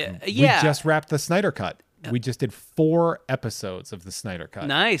 We Yeah. just wrapped the Snyder Cut. We just did 4 episodes of the Snyder Cut.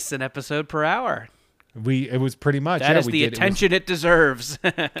 Nice. An episode per hour. It was pretty much That is we the did- it was- attention it deserves.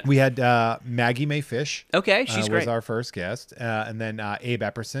 We had Maggie May Fish. Okay, she's was great. our first guest, and then Abe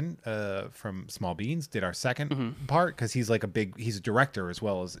Epperson from Small Beans did our second Mm-hmm. part because he's like he's a director as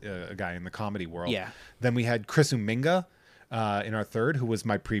well as a guy in the comedy world. Yeah. Then we had Chris Uminga in our third, who was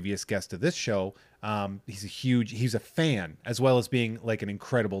my previous guest of this show. He's a fan as well as being like an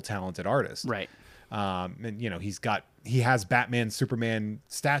incredible talented artist. Right. And he has Batman, Superman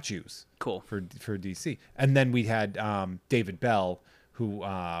statues. Cool. For DC. And then we had David Bell, who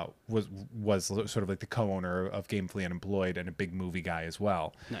was sort of like the co-owner of Gamefully Unemployed and a big movie guy as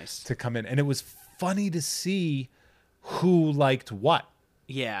well. Nice. To come in, and it was funny to see who liked what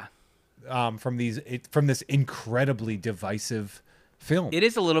Yeah. from this incredibly divisive film. It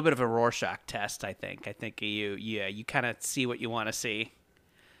is a little bit of a Rorschach test, I think. I think you kind of see what you want to see.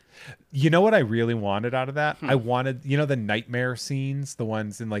 You know what I really wanted out of that? Hmm. I wanted, the nightmare scenes, the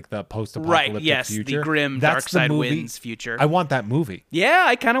ones in like the post-apocalyptic Right, yes, future. the grim That's Dark Side the movie. Wins future. I want that movie. Yeah,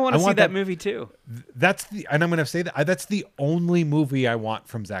 I kind of want I to see want that that- movie too. And I'm going to say that's the only movie I want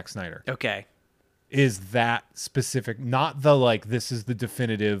from Zack Snyder. Okay. Is that specific, not the like this is the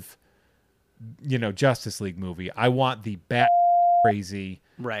definitive Justice League movie. I want the crazy,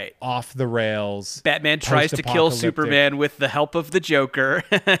 Right. off the rails. Batman tries to kill post-apocalyptic- Superman with the help of the Joker.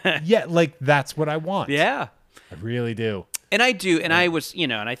 Yeah, like that's what I want. Yeah. I really do. And I do, and I was,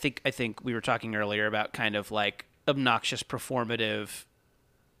 and I think we were talking earlier about kind of like obnoxious performative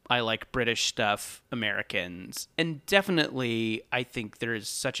I like British stuff, Americans. And definitely I think there is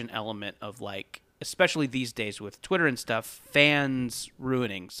such an element of like, especially these days with Twitter and stuff, fans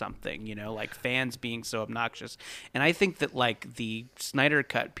ruining something, like fans being so obnoxious. And I think that like the Snyder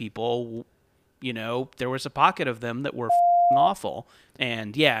Cut people, there was a pocket of them that were awful.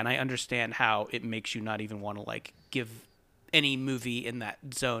 And yeah, and I understand how it makes you not even want to like give any movie in that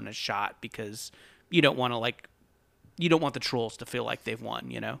zone a shot because you don't want to you don't want the trolls to feel like they've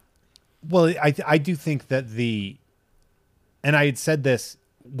won, Well, I do think that and I had said this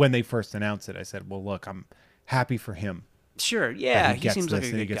when they first announced it. I said, well, look, I'm happy for him. Sure, that yeah, he he gets seems like a this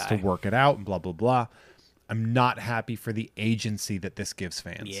and he good gets guy. to work it out and blah, blah, blah. I'm not happy for the agency that this gives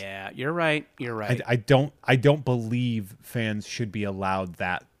fans. Yeah, you're right. You're right. I don't believe fans should be allowed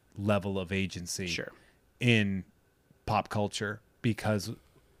that level of agency Sure. in pop culture, because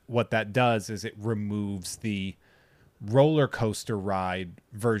what that does is it removes the roller coaster ride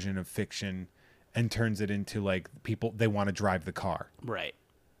version of fiction and turns it into like people, they want to drive the car. Right.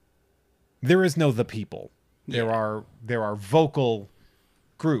 There is no the people. Yeah. There are vocal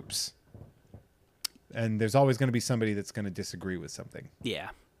groups. And there's always going to be somebody that's going to disagree with something.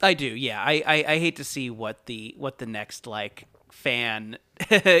 Yeah, I do. Yeah, I hate to see what the next like fan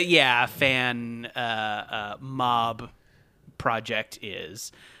mob project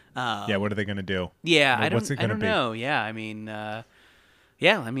is. What are they going to do? Yeah, Or what's it I gonna don't be? know. Yeah, I mean,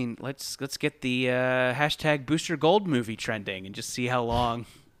 let's get the hashtag Booster Gold movie trending and just see how long.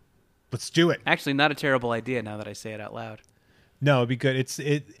 Let's do it. Actually, not a terrible idea now that I say it out loud. No, it'd be good.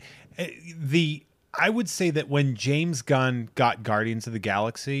 I would say that when James Gunn got Guardians of the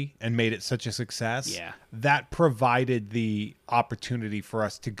Galaxy and made it such a success, Yeah. that provided the opportunity for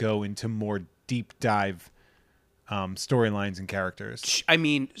us to go into more deep dive storylines and characters. I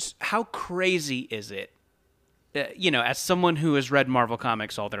mean, how crazy is it? As someone who has read Marvel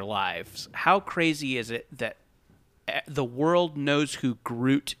Comics all their lives, how crazy is it that the world knows who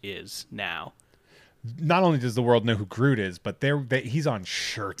Groot is now? Not only does the world know who Groot is, but he's on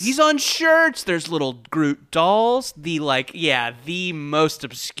shirts. He's on shirts. There's little Groot dolls. The most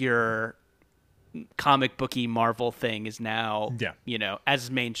obscure comic booky Marvel thing is now,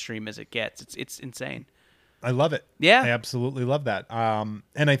 as mainstream as it gets. It's insane. I love it. Yeah. I absolutely love that. And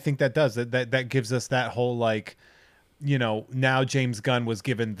I think that gives us that whole now James Gunn was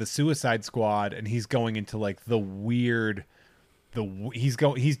given the Suicide Squad and he's going into like the weird, he's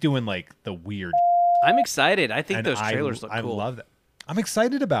doing like the weird. I'm excited. I think And those trailers look cool. I love that. I'm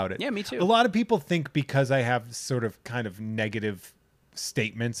excited about it. Yeah, me too. A lot of people think because I have sort of kind of negative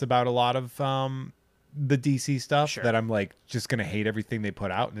statements about a lot of the DC stuff Sure. that I'm like just going to hate everything they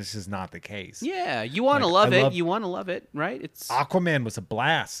put out, and this is not the case. Yeah, you want to Like, love I it. love- You want to love it, right? Aquaman was a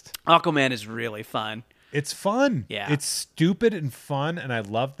blast. Aquaman is really fun. It's fun. Yeah. It's stupid and fun, and I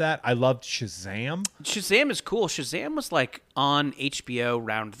love that. I loved Shazam. Shazam is cool. Shazam was like on HBO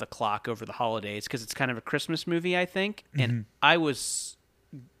round the clock over the holidays because it's kind of a Christmas movie, I think. And I was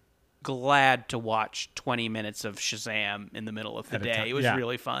glad to watch 20 minutes of Shazam in the middle of the At a day. time. It was Yeah.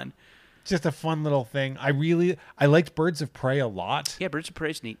 really fun. Just a fun little thing. I liked Birds of Prey a lot. Yeah, Birds of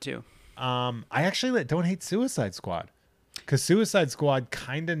Prey's neat too. I actually don't hate Suicide Squad because Suicide Squad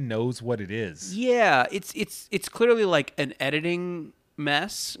kind of knows what it is. Yeah, it's clearly like an editing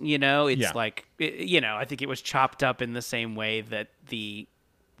mess. It's Yeah. like I think it was chopped up in the same way that the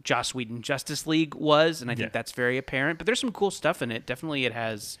Joss Whedon Justice League was, and I think Yeah. that's very apparent. But there's some cool stuff in it. Definitely, it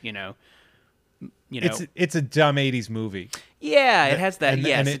has It's a dumb 80s movie. yeah, it has that. And-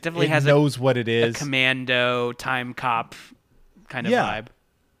 Yes, and it definitely has knows what it a is. commando time cop kind of Yeah. vibe.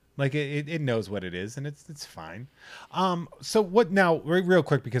 Like it knows what it is, and it's fine. So what now? Real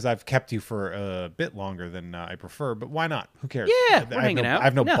quick, because I've kept you for a bit longer than I prefer, but why not? Who cares? Yeah, we're I have hanging no, out. I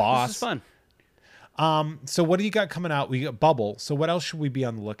have no This boss. is fun. So what do you got coming out? We got Bubble. So what else should we be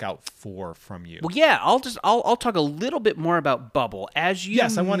on the lookout for from you? Well, yeah, I'll talk a little bit more about Bubble. As you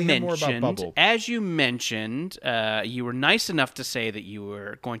Yes, I wanna hear more about mentioned- Bubble. As you mentioned, you were nice enough to say that you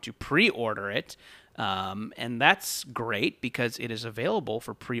were going to pre-order it. And that's great because it is available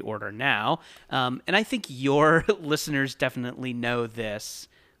for pre-order now. And I think your listeners definitely know this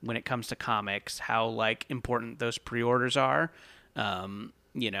when it comes to comics, how like important those pre-orders are.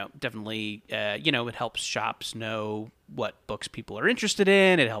 Definitely, it helps shops know what books people are interested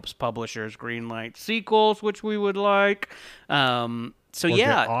in. It helps publishers greenlight sequels, which we would like. So Or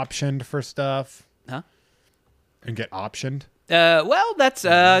yeah, get optioned for stuff. Huh? And get optioned. Well, that's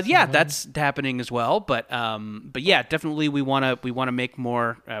that's happening as well. But yeah, definitely we want to make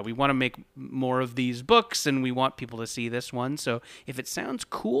more. We want to make more of these books, and we want people to see this one. So if it sounds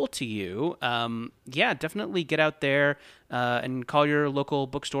cool to you, yeah, definitely get out there and call your local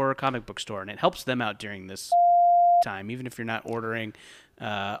bookstore or comic book store, and it helps them out during this time. Even if you're not ordering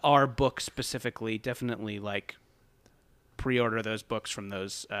our book specifically, definitely like pre-order those books from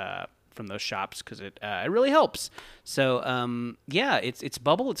those shops because it really helps. So yeah, it's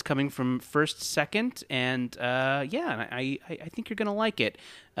Bubble. It's coming from First Second, and yeah, I think you're gonna like it.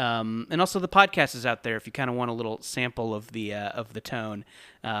 And also the podcast is out there if you kind of want a little sample of the tone.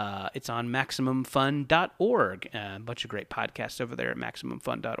 It's on MaximumFun.org. A bunch of great podcasts over there at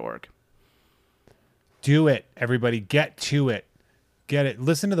MaximumFun.org. Do it, everybody. Get to it. Get it.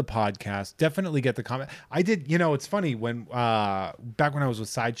 Listen to the podcast. Definitely get the comment. I did. It's funny when back when I was with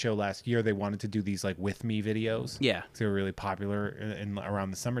Sideshow last year, they wanted to do these like with me videos. Yeah. They were really popular in around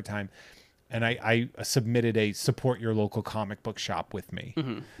the summertime, and I submitted a support your local comic book shop with me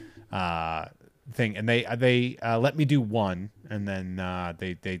thing, and they let me do one, and then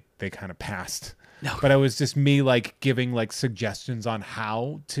they kind of passed. No. But it was just me like giving like suggestions on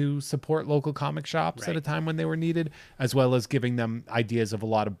how to support local comic shops at a time when they were needed, as well as giving them ideas of a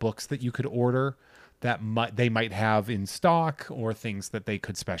lot of books that you could order that they might have in stock, or things that they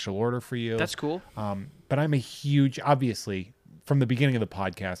could special order for you. That's cool. But I'm a huge, obviously, from the beginning of the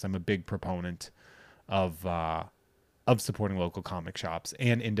podcast, I'm a big proponent of supporting local comic shops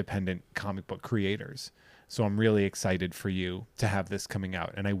and independent comic book creators. So I'm really excited for you to have this coming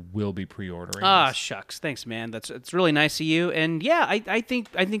out, and I will be pre-ordering. Ah, shucks. Thanks, man. It's really nice of you. And yeah, I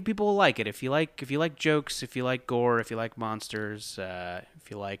think people will like it. If you like jokes, if you like gore, if you like monsters, if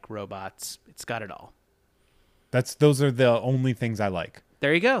you like robots, it's got it all. Those are the only things I like.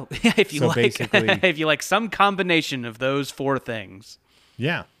 There you go. If you So like basically- if you like some combination of those 4 things.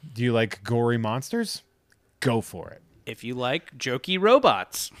 Yeah. Do you like gory monsters? Go for it. If you like jokey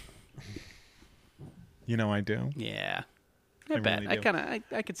robots. You know I do. Yeah. I I bet. really do.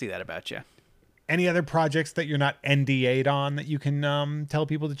 I could see that about you. Any other projects that you're not NDA'd on that you can tell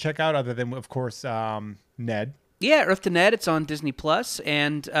people to check out, other than, of course, Ned? Yeah, Earth to Ned. It's on Disney Plus,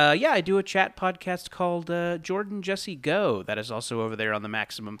 and yeah, I do a chat podcast called Jordan Jesse Go. That is also over there on the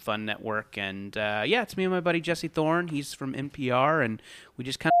Maximum Fun Network, and yeah, it's me and my buddy Jesse Thorne. He's from NPR, and we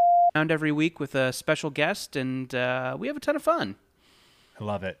just kind of around every week with a special guest, and we have a ton of fun. I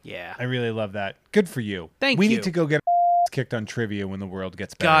love it. Yeah. I really love that. Good for you. Thank we you. need to go get our kicked on trivia when the world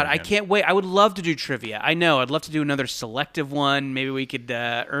gets better. God, I again. can't wait. I would love to do trivia. I know. I'd love to do another selective one. Maybe we could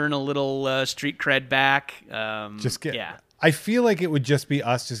earn a little street cred back. Yeah. I feel like it would just be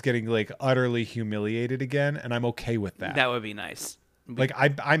us just getting like utterly humiliated again, and I'm okay with that. That would be nice. Like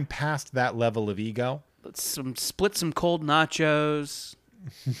I'm past that level of ego. Let's split some cold nachos.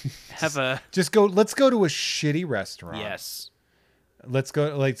 Have a Just go. Let's go to a shitty restaurant. yes. Let's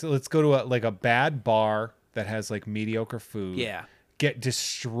go to a bad bar that has like mediocre food. Yeah. Get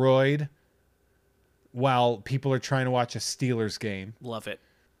destroyed while people are trying to watch a Steelers game, Love it.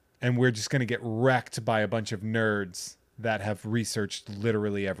 and we're just gonna get wrecked by a bunch of nerds that have researched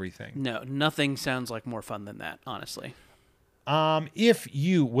literally everything. No, nothing sounds like more fun than that, honestly. If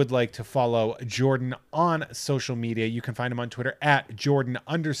you would like to follow Jordan on social media, you can find him on Twitter at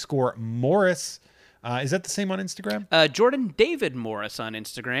Jordan_Morris. Is that the same on Instagram? Jordan David Morris on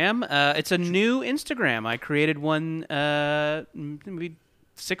Instagram. It's a new Instagram. I created one maybe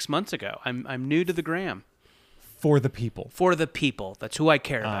 6 months ago. I'm new to the gram. For the people. For the people. That's who I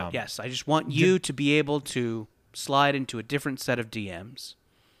care about. Yes, I just want you to be able to slide into a different set of DMs.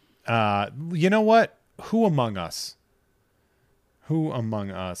 You know what? Who among us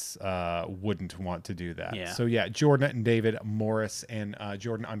wouldn't want to do that? Yeah. So yeah, Jordan and David Morris, and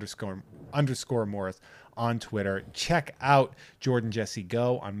Jordan__ Morris on Twitter. Check out Jordan Jesse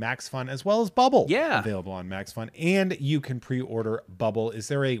Go on Max Fun, as well as Bubble. Yeah. Available on Max Fun, and you can pre-order Bubble. Is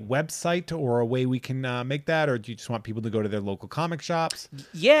there a website or a way we can make that, or do you just want people to go to their local comic shops?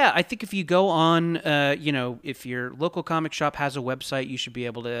 Yeah, I think if you go on, if your local comic shop has a website, you should be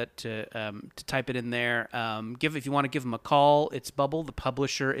able to type it in there. If you want to give them a call, it's Bubble. The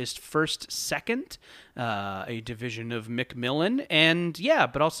publisher is First Second, a division of Macmillan, and yeah,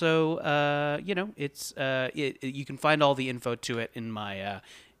 but also it's you can find all the info to it in my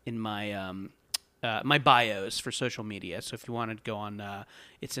my bios for social media. So if you want to go on,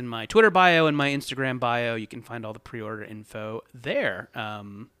 it's in my Twitter bio and my Instagram bio. You can find all the pre-order info there.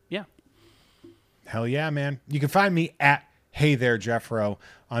 Yeah. Hell yeah, man. You can find me at Hey There Jeffro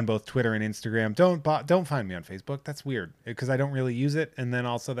on both Twitter and Instagram. Don't find me on Facebook. That's weird because I don't really use it. And then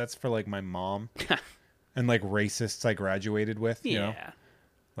also that's for like my mom and like racists I graduated with, you know? Yeah.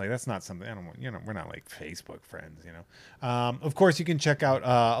 Like that's not something I don't want, we're not like Facebook friends, Of course you can check out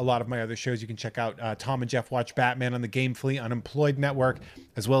a lot of my other shows. You can check out Tom and Jeff Watch Batman on the Game Fleet Unemployed Network,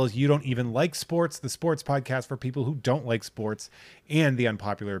 as well as You Don't Even Like Sports, the sports podcast for people who don't like sports, and the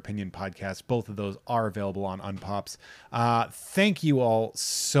Unpopular Opinion podcast. Both of those are available on Unpops. Thank you all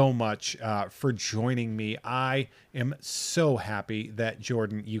so much for joining me. I am so happy that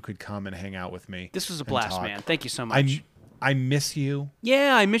Jordan, you could come and hang out with me. This was a and blast, talk. man. Thank you so much. I miss you.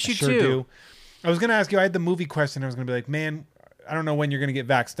 Yeah, I miss you Sure too. do. I was going to ask you, I had the movie question. I was going to be like, man, I don't know when you're going to get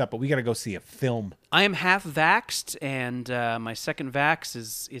vaxxed up, but we got to go see a film. I am half vaxxed, and my second vax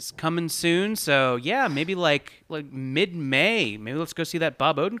is coming soon. So yeah, maybe like mid-May. Maybe let's go see that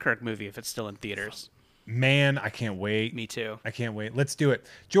Bob Odenkirk movie if it's still in theaters. Man, I can't wait. Me too. I can't wait. Let's do it.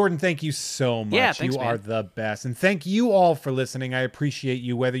 Jordan, thank you so much. Yeah, thanks, you are man. the best. And thank you all for listening. I appreciate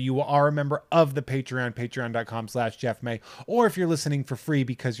you, whether you are a member of the Patreon, patreon.com/Jeff May, or if you're listening for free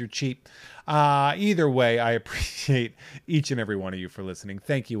because you're cheap. Either way, I appreciate each and every one of you for listening.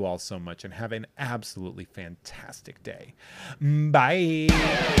 Thank you all so much and have an absolutely fantastic day. Bye.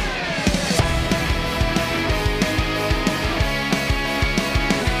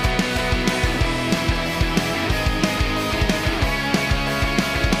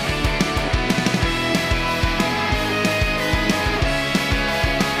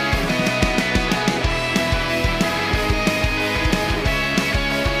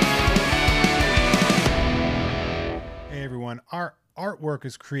 Our artwork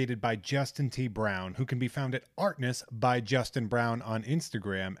is created by Justin T. Brown, who can be found at Artness by Justin Brown on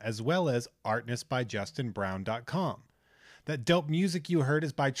Instagram, as well as artnessbyjustinbrown.com. That dope music you heard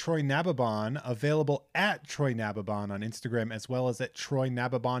is by Troy Nababon, available at Troy Nababon on Instagram, as well as at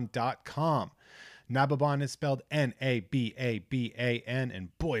troynababon.com. Nababon is spelled Nababan,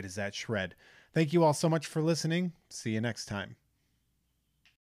 and boy, does that shred. Thank you all so much for listening. See you next time.